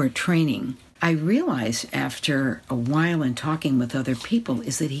Peace Corps training. I realized after a while in talking with other people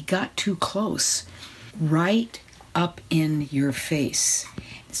is that he got too close, right up in your face.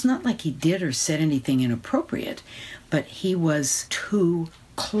 It's not like he did or said anything inappropriate, but he was too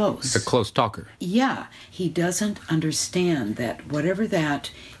close. The close talker. Yeah, he doesn't understand that whatever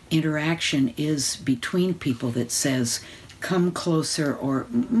that interaction is between people that says, come closer or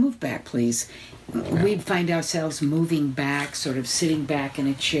move back, please. We'd find ourselves moving back, sort of sitting back in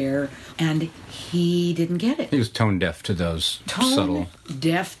a chair, and he didn't get it. He was tone deaf to those subtle...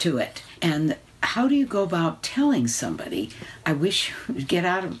 deaf to it. And how do you go about telling somebody, I wish you'd get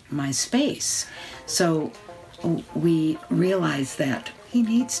out of my space? So we realized that he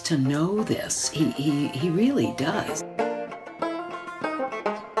needs to know this. He really does.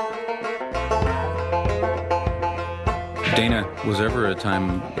 Dana, was there ever a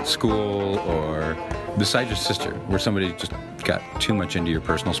time at school or besides your sister where somebody just got too much into your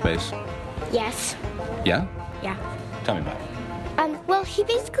personal space? Yes. Yeah? Yeah. Tell me about it. Well, he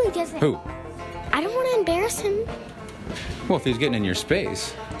basically doesn't... Who? I don't want to embarrass him. Well, if he's getting in your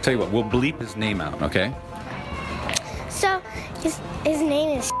space, tell you what, we'll bleep his name out, okay? So, his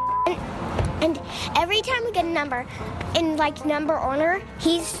name is and every time we get a number, in like number order,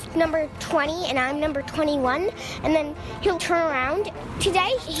 he's number 20 and I'm number 21, and then he'll turn around.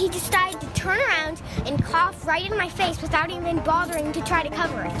 Today, he decided to turn around and cough right in my face without even bothering to try to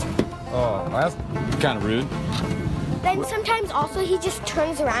cover it. Oh, that's kind of rude. Then sometimes also he just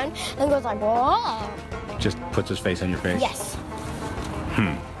turns around and goes like, whoa. Just puts his face on your face? Yes.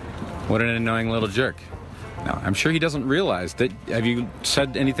 What an annoying little jerk. Now, I'm sure he doesn't realize that. Have you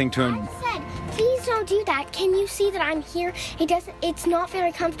said anything to him? I said, please don't do that. Can you see that I'm here? It's not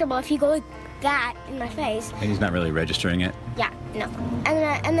very comfortable if you go like that in my face. And he's not really registering it? Yeah, no.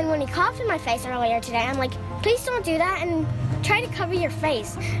 And then when he coughed in my face earlier today, I'm like, please don't do that and try to cover your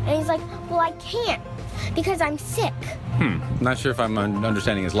face. And he's like, well, I can't because I'm sick. Not sure if I'm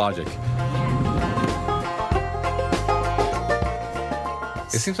understanding his logic.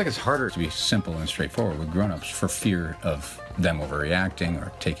 It seems like it's harder to be simple and straightforward with grown-ups for fear of them overreacting or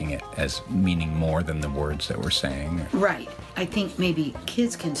taking it as meaning more than the words that we're saying. Right. I think maybe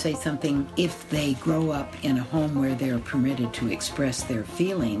kids can say something if they grow up in a home where they're permitted to express their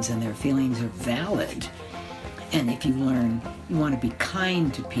feelings and their feelings are valid. And if you learn you want to be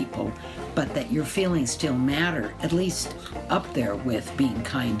kind to people, but that your feelings still matter, at least up there with being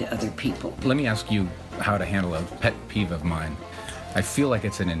kind to other people. Let me ask you how to handle a pet peeve of mine. I feel like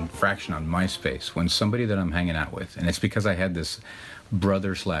it's an infraction on my space when somebody that I'm hanging out with, and it's because I had this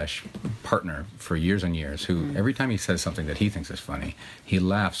brother/partner for years and years who every time he says something that he thinks is funny, he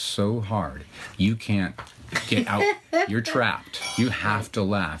laughs so hard you can't get out. You're trapped. You have to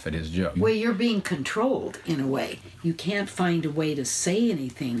laugh at his joke. Well, you're being controlled in a way. You can't find a way to say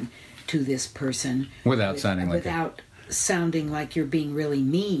anything to this person without sounding like you're being really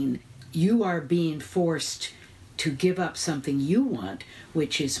mean. You are being forced to give up something you want,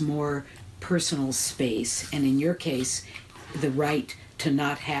 which is more personal space, and in your case, the right to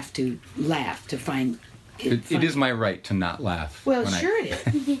not have to laugh, to find it funny. It is my right to not laugh. Well, sure it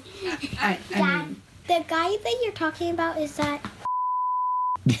is. I mean, the guy that you're talking about, is that...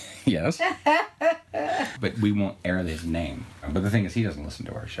 Yes. But we won't air his name. But the thing is, he doesn't listen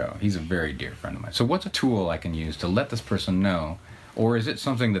to our show. He's a very dear friend of mine. So what's a tool I can use to let this person know? Or is it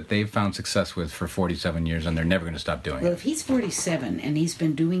something that they've found success with for 47 years and they're never going to stop doing Well, it? if he's 47 and he's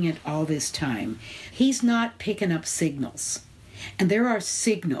been doing it all this time, he's not picking up signals. And there are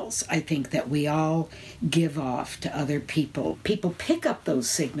signals, I think, that we all give off to other people. People pick up those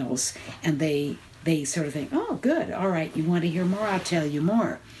signals and they sort of think, oh, good, all right, you want to hear more, I'll tell you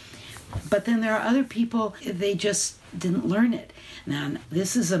more. But then there are other people, they just didn't learn it. Now,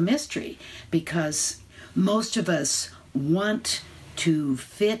 this is a mystery because most of us want to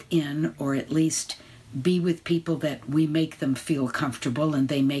fit in, or at least be with people that we make them feel comfortable and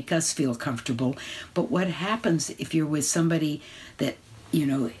they make us feel comfortable. But what happens if you're with somebody that, you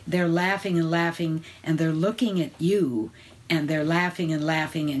know, they're laughing and laughing and they're looking at you and they're laughing and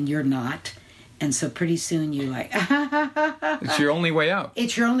laughing and you're not? And so pretty soon you're like, it's your only way out.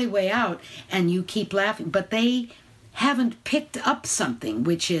 It's your only way out, and you keep laughing. But they haven't picked up something,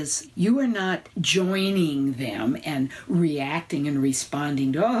 which is you are not joining them and reacting and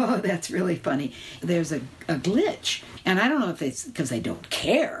responding to, oh, that's really funny. There's a glitch. And I don't know if it's because they don't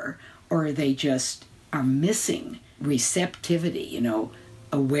care or they just are missing receptivity, you know,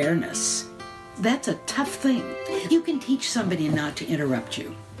 awareness. that's a tough thing. You can teach somebody not to interrupt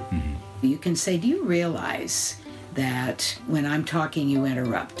you. Mm-hmm. You can say, do you realize that when I'm talking, you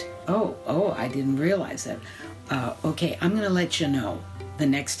interrupt? Oh, I didn't realize that. Okay, I'm going to let you know the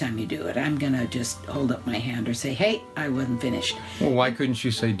next time you do it. I'm going to just hold up my hand or say, hey, I wasn't finished. Well, why couldn't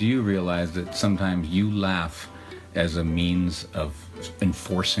you say, do you realize that sometimes you laugh as a means of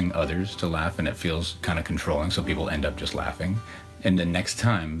enforcing others to laugh, and it feels kind of controlling, so people end up just laughing? And the next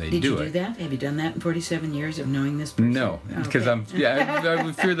time they do it... Did you do that? Have you done that in 47 years of knowing this person? No, because I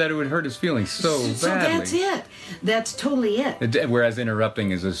would fear that it would hurt his feelings so badly. So that's it. That's totally it. Whereas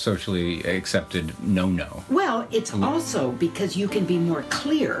interrupting is a socially accepted no-no. Well, it's also because you can be more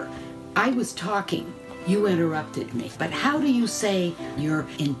clear. I was talking. You interrupted me. But how do you say your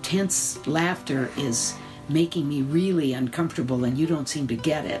intense laughter is making me really uncomfortable and you don't seem to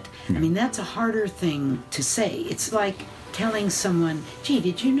get it? I mean, that's a harder thing to say. It's like telling someone, gee,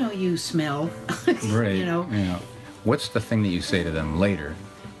 did you know you smell? Right. You know? Yeah. What's the thing that you say to them later?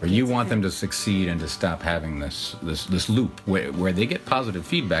 Or you want them to succeed and to stop having this loop where they get positive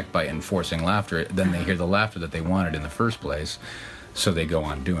feedback by enforcing laughter, then they hear the laughter that they wanted in the first place, so they go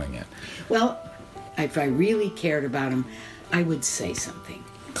on doing it. Well, if I really cared about them, I would say something.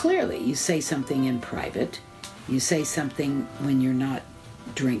 Clearly, you say something in private. You say something when you're not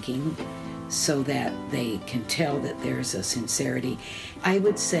drinking, so that they can tell that there's a sincerity. I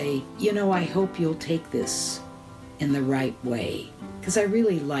would say, I hope you'll take this in the right way, because I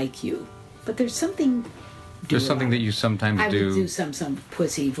really like you. But there's something... There's something that you sometimes do. I would do some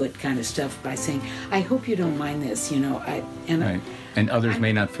pussyfoot kind of stuff by saying, I hope you don't mind this, Right. And others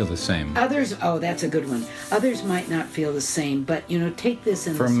may not feel the same. Others, that's a good one. Others might not feel the same, but, take this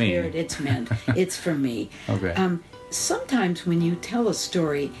in the spirit it's meant. It's for me. Okay. Sometimes when you tell a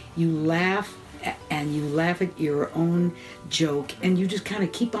story, you laugh at your own joke, and you just kind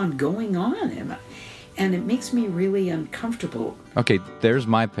of keep on going on. And it makes me really uncomfortable. Okay, there's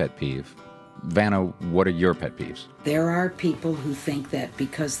my pet peeve. Vanna, what are your pet peeves? There are people who think that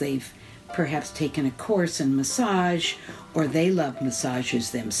because they've perhaps taken a course in massage, or they love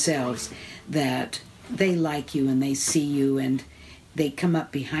massages themselves, that they like you and they see you and they come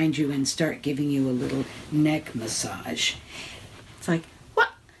up behind you and start giving you a little neck massage. It's like, what?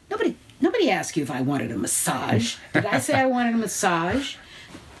 Nobody asked you if I wanted a massage. Did I say I wanted a massage?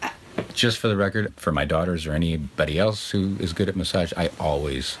 Just for the record, for my daughters or anybody else who is good at massage, I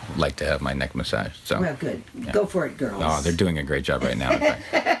always like to have my neck massaged. So, well, good. Yeah. Go for it, girls. Oh, they're doing a great job right now.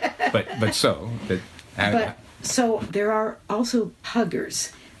 So there are also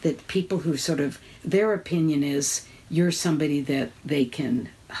huggers, that people who sort of, their opinion is you're somebody that they can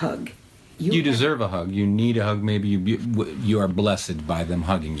hug. You deserve a hug. You need a hug. Maybe you are blessed by them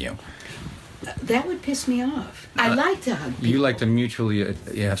hugging you. That would piss me off. I like to hug people. You like to mutually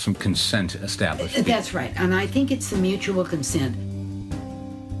have some consent established. That's right. And I think it's the mutual consent.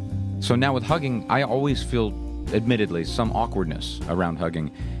 So now with hugging, I always feel, admittedly, some awkwardness around hugging.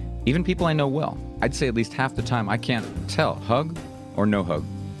 Even people I know well. I'd say at least half the time I can't tell, hug or no hug.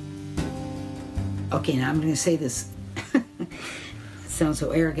 Okay, now I'm going to say this. It sounds so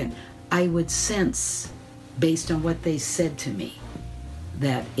arrogant. I would sense, based on what they said to me,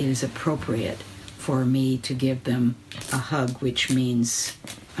 that it is appropriate for me to give them a hug, which means,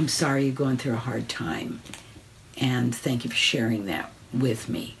 I'm sorry you're going through a hard time, and thank you for sharing that with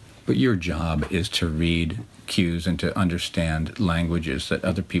me. But your job is to read cues and to understand languages that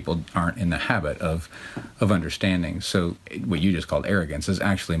other people aren't in the habit of understanding. So what you just called arrogance is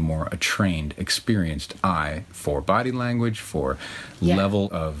actually more a trained, experienced eye for body language, for level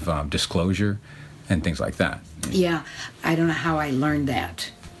of disclosure, and things like that. Yeah, I don't know how I learned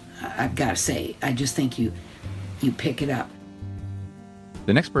that. I've got to say, I just think you pick it up.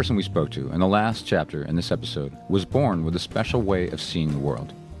 The next person we spoke to in the last chapter in this episode was born with a special way of seeing the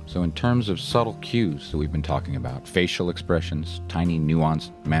world. So in terms of subtle cues that we've been talking about, facial expressions, tiny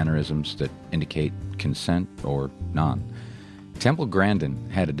nuanced mannerisms that indicate consent or non, Temple Grandin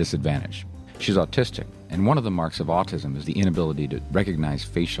had a disadvantage. She's autistic, and one of the marks of autism is the inability to recognize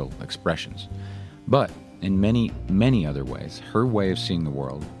facial expressions. But in many, many other ways, her way of seeing the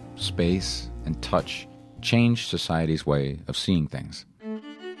world, space, and touch changed society's way of seeing things.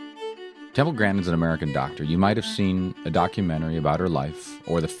 Temple Grandin's an American doctor. You might have seen a documentary about her life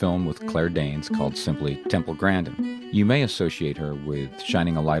or the film with Claire Danes called simply Temple Grandin. You may associate her with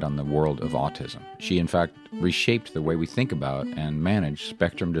shining a light on the world of autism. She, in fact, reshaped the way we think about and manage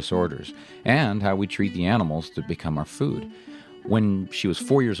spectrum disorders and how we treat the animals that become our food. When she was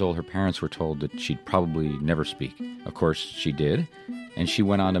 4 years old, her parents were told that she'd probably never speak. Of course, she did, and she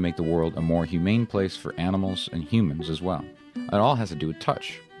went on to make the world a more humane place for animals and humans as well. It all has to do with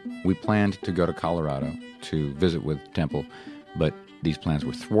touch. We planned to go to Colorado to visit with Temple, but these plans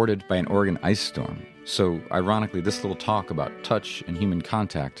were thwarted by an Oregon ice storm. So, ironically, this little talk about touch and human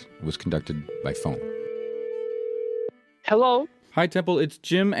contact was conducted by phone. Hello? Hi, Temple. It's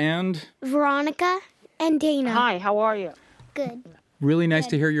Jim and... Veronica and Dana. Hi, how are you? Good. Really nice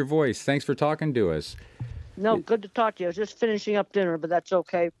to hear your voice. Thanks for talking to us. No, good to talk to you. I was just finishing up dinner, but that's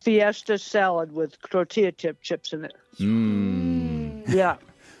okay. Fiesta salad with tortilla chips in it. Yeah.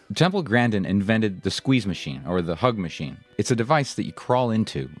 Temple Grandin invented the squeeze machine, or the hug machine. It's a device that you crawl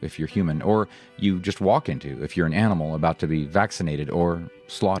into if you're human, or you just walk into if you're an animal about to be vaccinated or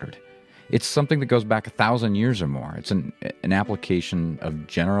slaughtered. It's something that goes back 1,000 years or more. It's an application of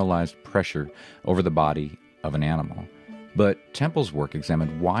generalized pressure over the body of an animal. But Temple's work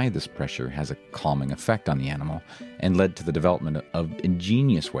examined why this pressure has a calming effect on the animal and led to the development of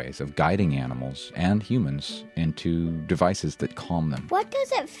ingenious ways of guiding animals and humans into devices that calm them. What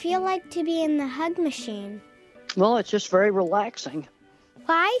does it feel like to be in the hug machine? Well, it's just very relaxing.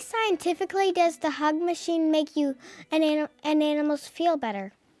 Why scientifically does the hug machine make you and animals feel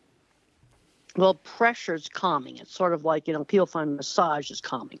better? Well, pressure is calming. It's sort of like, people find massage is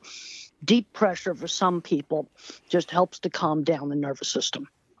calming. Deep pressure for some people just helps to calm down the nervous system.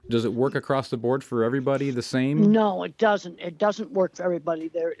 Does it work across the board for everybody the same? No, it doesn't. It doesn't work for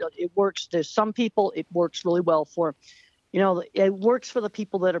everybody. It works. There's some people it works really well for. It works for the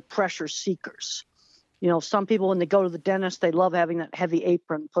people that are pressure seekers. Some people, when they go to the dentist, they love having that heavy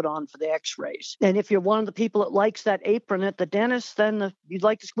apron put on for the x-rays. And if you're one of the people that likes that apron at the dentist, then you'd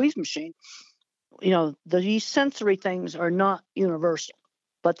like the squeeze machine. These sensory things are not universal.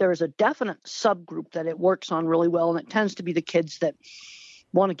 But there is a definite subgroup that it works on really well, and it tends to be the kids that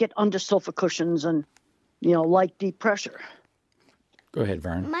want to get under sofa cushions and, like deep pressure. Go ahead,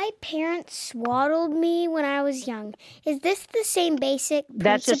 Vern. My parents swaddled me when I was young. Is this the same basic principle?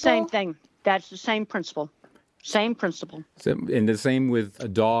 That's the same thing. That's the same principle. Same principle. So, and the same with a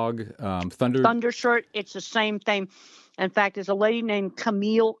dog, Thunder shirt, it's the same thing. In fact, there's a lady named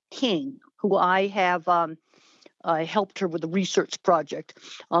Camille King who I have... I helped her with a research project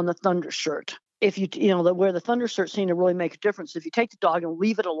on the Thunder shirt. If where the Thunder shirt seemed to really make a difference, if you take the dog and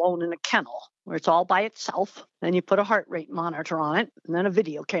leave it alone in a kennel where it's all by itself, then you put a heart rate monitor on it and then a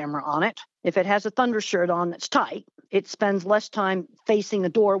video camera on it. If it has a Thunder shirt on that's tight, it spends less time facing the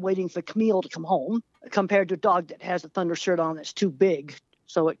door waiting for Camille to come home compared to a dog that has a Thunder shirt on that's too big.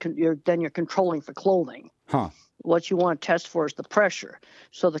 So you're controlling for clothing. Huh. What you want to test for is the pressure.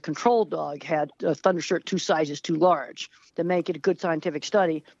 So the control dog had a Thunder shirt 2 sizes too large to make it a good scientific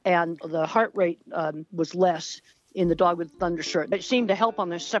study, and the heart rate was less in the dog with the Thunder shirt. It seemed to help on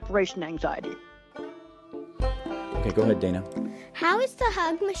their separation anxiety. Okay, go ahead, Dana. How is the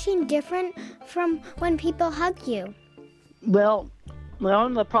hug machine different from when people hug you? Well, one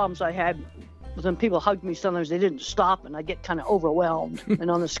of the problems I had was when people hugged me, sometimes they didn't stop, and I get kind of overwhelmed.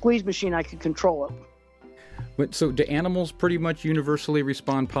 And on the squeeze machine, I could control it. So do animals pretty much universally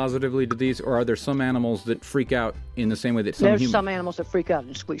respond positively to these, or are there some animals that freak out in the same way that some humans? There's some animals that freak out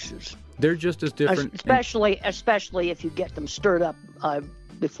in squeezers. They're just as different. Especially if you get them stirred up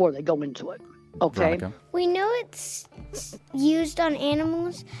before they go into it. Okay? Veronica? We know it's used on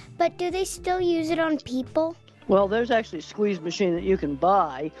animals, but do they still use it on people? Well, there's actually a squeeze machine that you can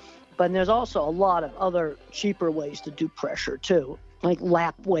buy, but there's also a lot of other cheaper ways to do pressure, too, like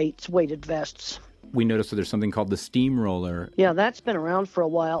lap weights, weighted vests. We noticed that there's something called the steamroller. Yeah, that's been around for a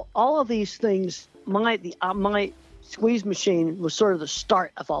while. All of these things, my squeeze machine was sort of the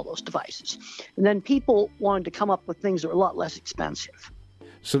start of all those devices. And then people wanted to come up with things that were a lot less expensive.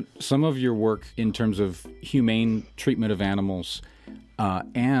 So some of your work in terms of humane treatment of animals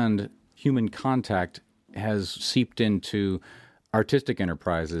and human contact has seeped into artistic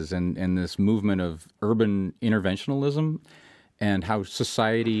enterprises and this movement of urban interventionalism, and how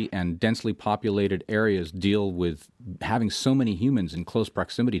society and densely populated areas deal with having so many humans in close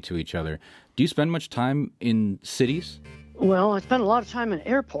proximity to each other. Do you spend much time in cities? Well, I spend a lot of time in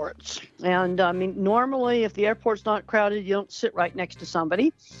airports. And, normally if the airport's not crowded, you don't sit right next to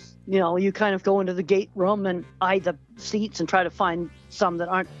somebody. You kind of go into the gate room and eye the seats and try to find some that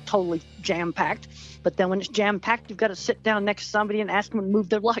aren't totally jam-packed. But then when it's jam-packed, you've got to sit down next to somebody and ask them to move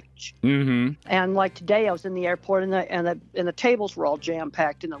their luggage. Mm-hmm. And like today, I was in the airport and the tables were all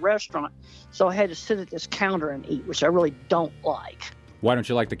jam-packed in the restaurant. So I had to sit at this counter and eat, which I really don't like. Why don't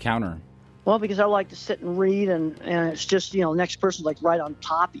you like the counter? Well, because I like to sit and read, and it's just, the next person's like right on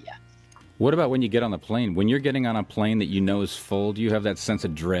top of you. What about when you get on the plane? When you're getting on a plane that you know is full, do you have that sense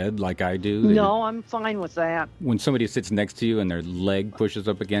of dread like I do? No, I'm fine with that. When somebody sits next to you and their leg pushes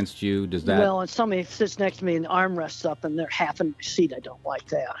up against you, does that... Well, and somebody sits next to me and the arm rests up and they're half in my seat, I don't like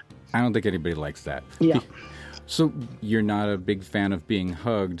that. I don't think anybody likes that. Yeah. So you're not a big fan of being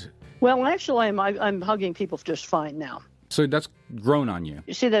hugged? Well, actually, I'm hugging people just fine now. So that's grown on you?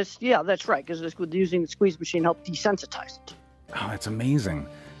 You see, that's right, because using the squeeze machine helped desensitize it. Oh, that's amazing.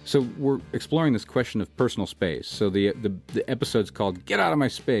 So we're exploring this question of personal space. So the episode's called Get Out of My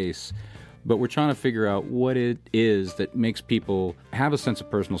Space, but we're trying to figure out what it is that makes people have a sense of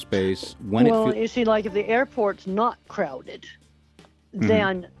personal space when you see, like if the airport's not crowded,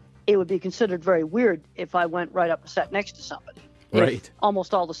 then it would be considered very weird if I went right up and sat next to somebody. Right. If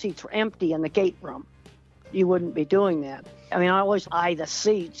almost all the seats were empty in the gate room, you wouldn't be doing that. I mean, I always eye the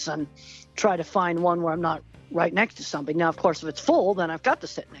seats and try to find one where I'm not right next to somebody. Now, of course, if it's full, then I've got to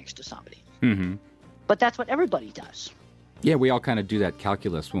sit next to somebody. Mm-hmm. But that's what everybody does. Yeah, we all kind of do that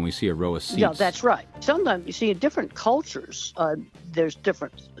calculus when we see a row of seats. Yeah, that's right. Sometimes you see in different cultures, there's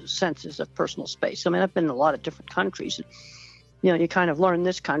different senses of personal space. I mean, I've been in a lot of different countries. And, you kind of learn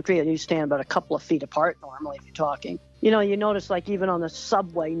this country, and you stand about a couple of feet apart normally if you're talking. You notice like even on the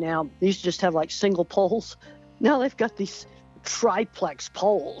subway now, they used to just have like single poles. Now they've got these triplex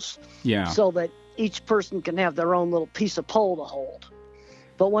poles. Yeah. So that each person can have their own little piece of pole to hold.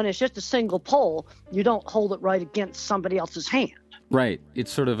 But when it's just a single pole, you don't hold it right against somebody else's hand. Right.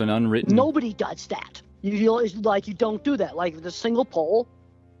 It's sort of an unwritten... Nobody does that. You don't do that. Like with a single pole,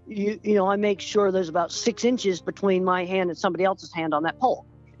 I make sure there's about 6 inches between my hand and somebody else's hand on that pole.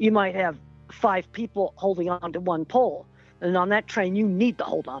 You might have 5 people holding on to one pole. And on that train, you need to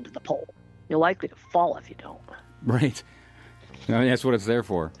hold on to the pole. You're likely to fall if you don't. Right. I mean, that's what it's there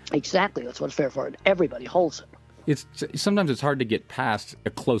for. Exactly. That's what it's there for. Everybody holds it. Sometimes it's hard to get past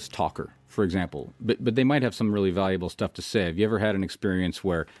a close talker, for example, but they might have some really valuable stuff to say. Have you ever had an experience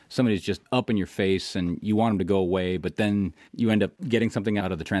where somebody's just up in your face and you want them to go away, but then you end up getting something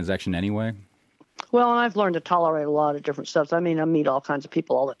out of the transaction anyway? Well, and I've learned to tolerate a lot of different stuff. I mean, I meet all kinds of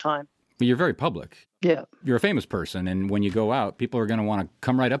people all the time. But you're very public. Yeah. You're a famous person, and when you go out, people are going to want to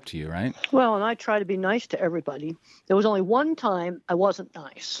come right up to you, right? Well, and I try to be nice to everybody. There was only one time I wasn't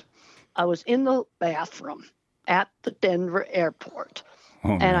nice. I was in the bathroom at the Denver airport,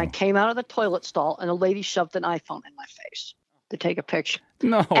 and I came out of the toilet stall, and a lady shoved an iPhone in my face to take a picture.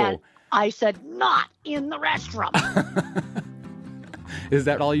 No. And I said, not in the restroom. Is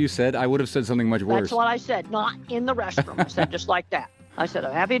that all you said? I would have said something much worse. That's what I said, not in the restroom. I said just like that. I said,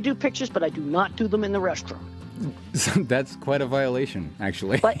 I'm happy to do pictures, but I do not do them in the restroom. That's quite a violation,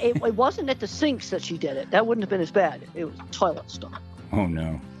 actually. But it wasn't at the sinks that she did it. That wouldn't have been as bad. It was a toilet stall. Oh,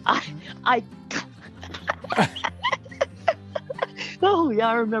 no. Oh, yeah,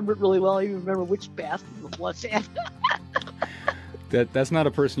 I remember it really well. I even remember which bathroom it was in. That's not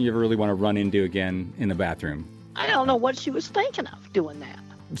a person you ever really want to run into again in the bathroom. I don't know what she was thinking of doing that.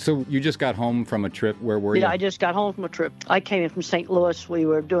 So you just got home from a trip. Where were you? Yeah, I just got home from a trip. I came in from St. Louis. We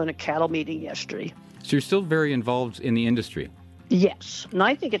were doing a cattle meeting yesterday. So you're still very involved in the industry? Yes, and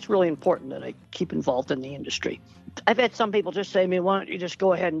I think it's really important that I keep involved in the industry. I've had some people just say to me, why don't you just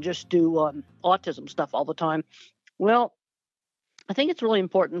go ahead and just do autism stuff all the time? Well, I think it's really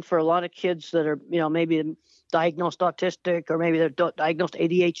important for a lot of kids that are, maybe diagnosed autistic or maybe they're diagnosed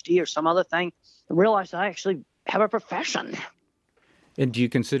ADHD or some other thing, to realize I actually have a profession. And do you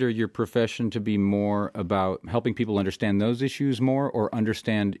consider your profession to be more about helping people understand those issues more or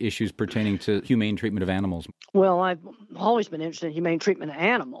understand issues pertaining to humane treatment of animals? Well, I've always been interested in humane treatment of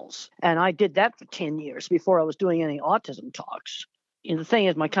animals, and I did that for 10 years before I was doing any autism talks. The thing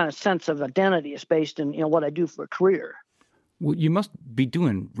is, my kind of sense of identity is based in what I do for a career. Well, you must be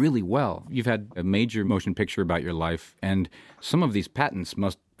doing really well. You've had a major motion picture about your life, and some of these patents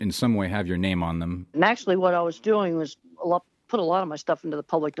must in some way have your name on them. And actually what I was doing was put a lot of my stuff into the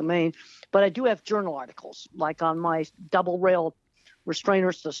public domain, but I do have journal articles, like on my double rail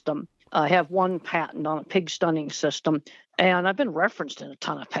restrainer system. I have one patent on a pig stunning system, and I've been referenced in a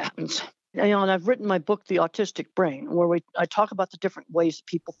ton of patents. And I've written my book, The Autistic Brain, where I talk about the different ways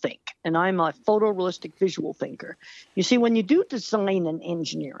people think, and I'm a photorealistic visual thinker. You see, when you do design and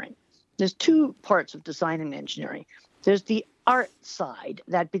engineering, there's 2 parts of design and engineering. There's the art side,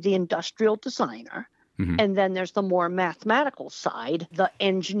 that'd be the industrial designer. Mm-hmm. And then there's the more mathematical side, the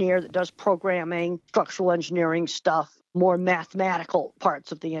engineer that does programming, structural engineering stuff, more mathematical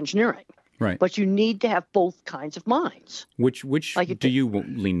parts of the engineering. Right. But you need to have both kinds of minds. Which do you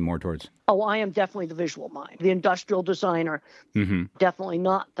lean more towards? Oh, I am definitely the visual mind. The industrial designer, definitely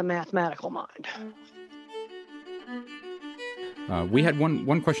not the mathematical mind. We had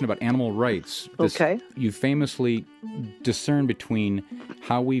one question about animal rights. Okay. You famously discern between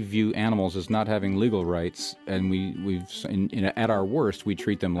how we view animals as not having legal rights, and at our worst, we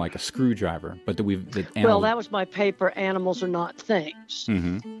treat them like a screwdriver. But well, that was my paper, Animals Are Not Things.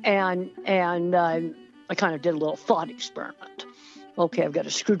 Mm-hmm. And I kind of did a little thought experiment. Okay, I've got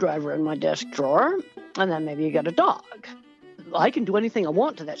a screwdriver in my desk drawer, and then maybe you got a dog. I can do anything I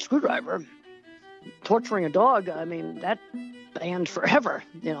want to that screwdriver. Torturing a dog, I mean, that banned forever,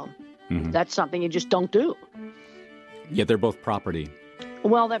 Mm-hmm. That's something you just don't do. Yet they're both property.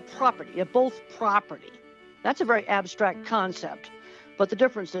 Well, they're both property. That's a very abstract concept. But the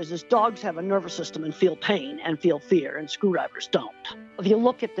difference is dogs have a nervous system and feel pain and feel fear, and screwdrivers don't. If you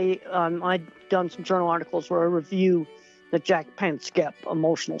look at I've done some journal articles where I review the Jack Panksepp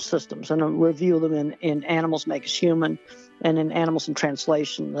emotional systems, and I review them in Animals Make Us Human and in Animals in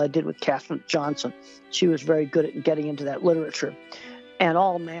Translation that I did with Katherine Johnson. She was very good at getting into that literature. And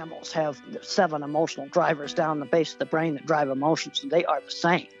all mammals have 7 emotional drivers down the base of the brain that drive emotions, and they are the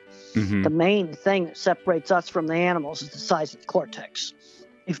same. Mm-hmm. The main thing that separates us from the animals is the size of the cortex.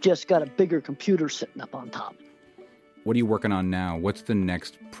 You've just got a bigger computer sitting up on top. What are you working on now? What's the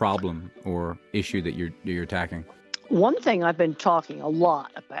next problem or issue that you're attacking? One thing I've been talking a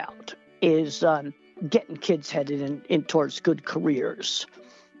lot about is getting kids headed in towards good careers.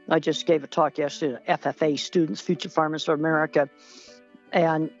 I just gave a talk yesterday to FFA students, Future Farmers for America,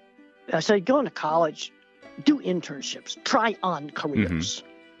 and I said, go into college, do internships, try on careers.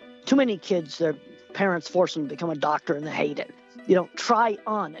 Mm-hmm. Too many kids, their parents force them to become a doctor and they hate it. Try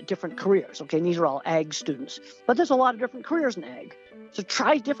on different careers. Okay, and these are all ag students. But there's a lot of different careers in ag. So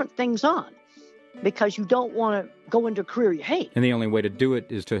try different things on because you don't want to go into a career you hate. And the only way to do it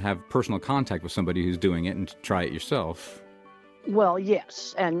is to have personal contact with somebody who's doing it and to try it yourself. Well,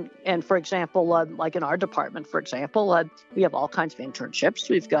 yes. And for example, like in our department, for example, we have all kinds of internships.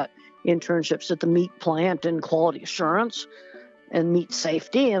 We've got internships at the meat plant and quality assurance and meat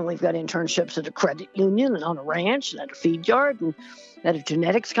safety, and we've got internships at a credit union and on a ranch and at a feed yard and at a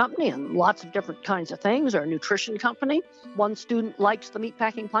genetics company and lots of different kinds of things, or a nutrition company. One student likes the meat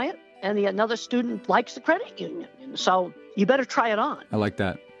packing plant and another student likes the credit union. And so you better try it on. I like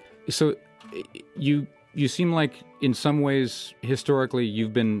that. So you seem like in some ways, historically,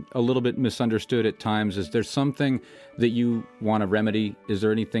 you've been a little bit misunderstood at times. Is there something that you want to remedy? Is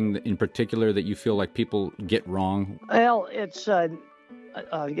there anything in particular that you feel like people get wrong? Well, it's, I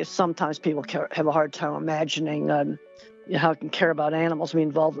guess sometimes people have a hard time imagining how it can care about animals, be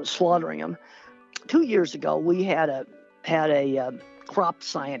involved in slaughtering them. 2 years ago, we had a crop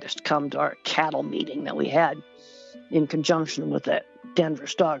scientist come to our cattle meeting that we had in conjunction with the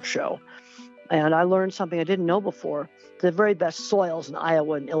Denver's Dog Show. And I learned something I didn't know before. The very best soils in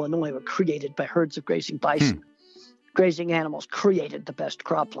Iowa and Illinois were created by herds of grazing bison. Grazing animals created the best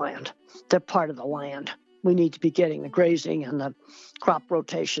cropland. They're part of the land. We need to be getting the grazing and the crop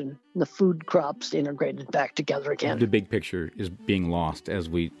rotation and the food crops integrated back together again. The big picture is being lost as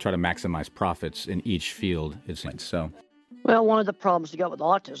we try to maximize profits in each field, it seems. So, well, one of the problems you got with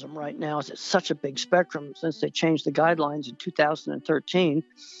autism right now is it's such a big spectrum. Since they changed the guidelines in 2013,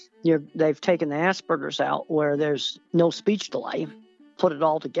 they've taken the Asperger's out where there's no speech delay, put it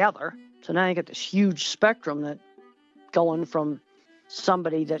all together. So now you get this huge spectrum that going from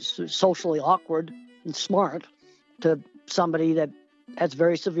somebody that's socially awkward and smart to somebody that has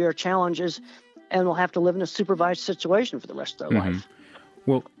very severe challenges and will have to live in a supervised situation for the rest of their life.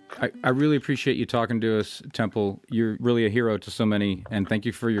 Well, I really appreciate you talking to us, Temple. You're really a hero to so many, and thank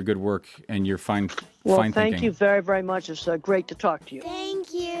you for your good work and your fine thinking. Thank you very, very much. It's great to talk to you.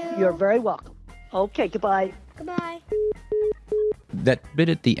 Thank you. You're very welcome. Okay, goodbye. Goodbye. That bit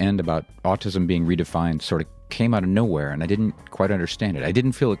at the end about autism being redefined sort of came out of nowhere, and I didn't quite understand it. I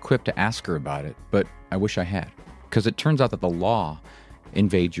didn't feel equipped to ask her about it, but I wish I had. Because it turns out that the law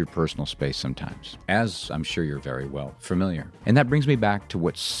invades your personal space sometimes, as I'm sure you're very well familiar. And that brings me back to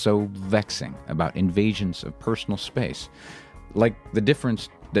what's so vexing about invasions of personal space. Like the difference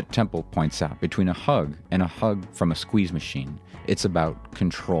that Temple points out between a hug and a hug from a squeeze machine. It's about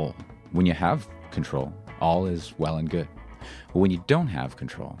control. When you have control, all is well and good. But when you don't have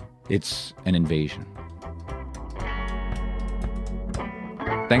control, it's an invasion.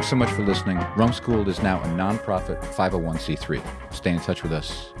 Thanks so much for listening. Rome Schooled is now a nonprofit 501c3. Stay in touch with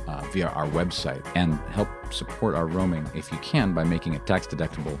us via our website and help support our roaming if you can by making a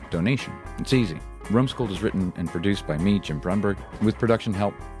tax-deductible donation. It's easy. Rome Schooled is written and produced by me, Jim Brunberg, with production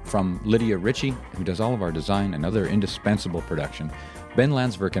help from Lydia Ritchie, who does all of our design and other indispensable production. Ben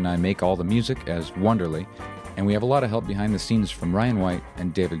Landsverk and I make all the music as Wonderly, and we have a lot of help behind the scenes from Ryan White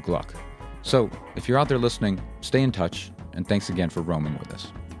and David Gluck. So, if you're out there listening, stay in touch. and thanks again for roaming with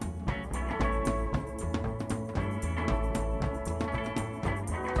us.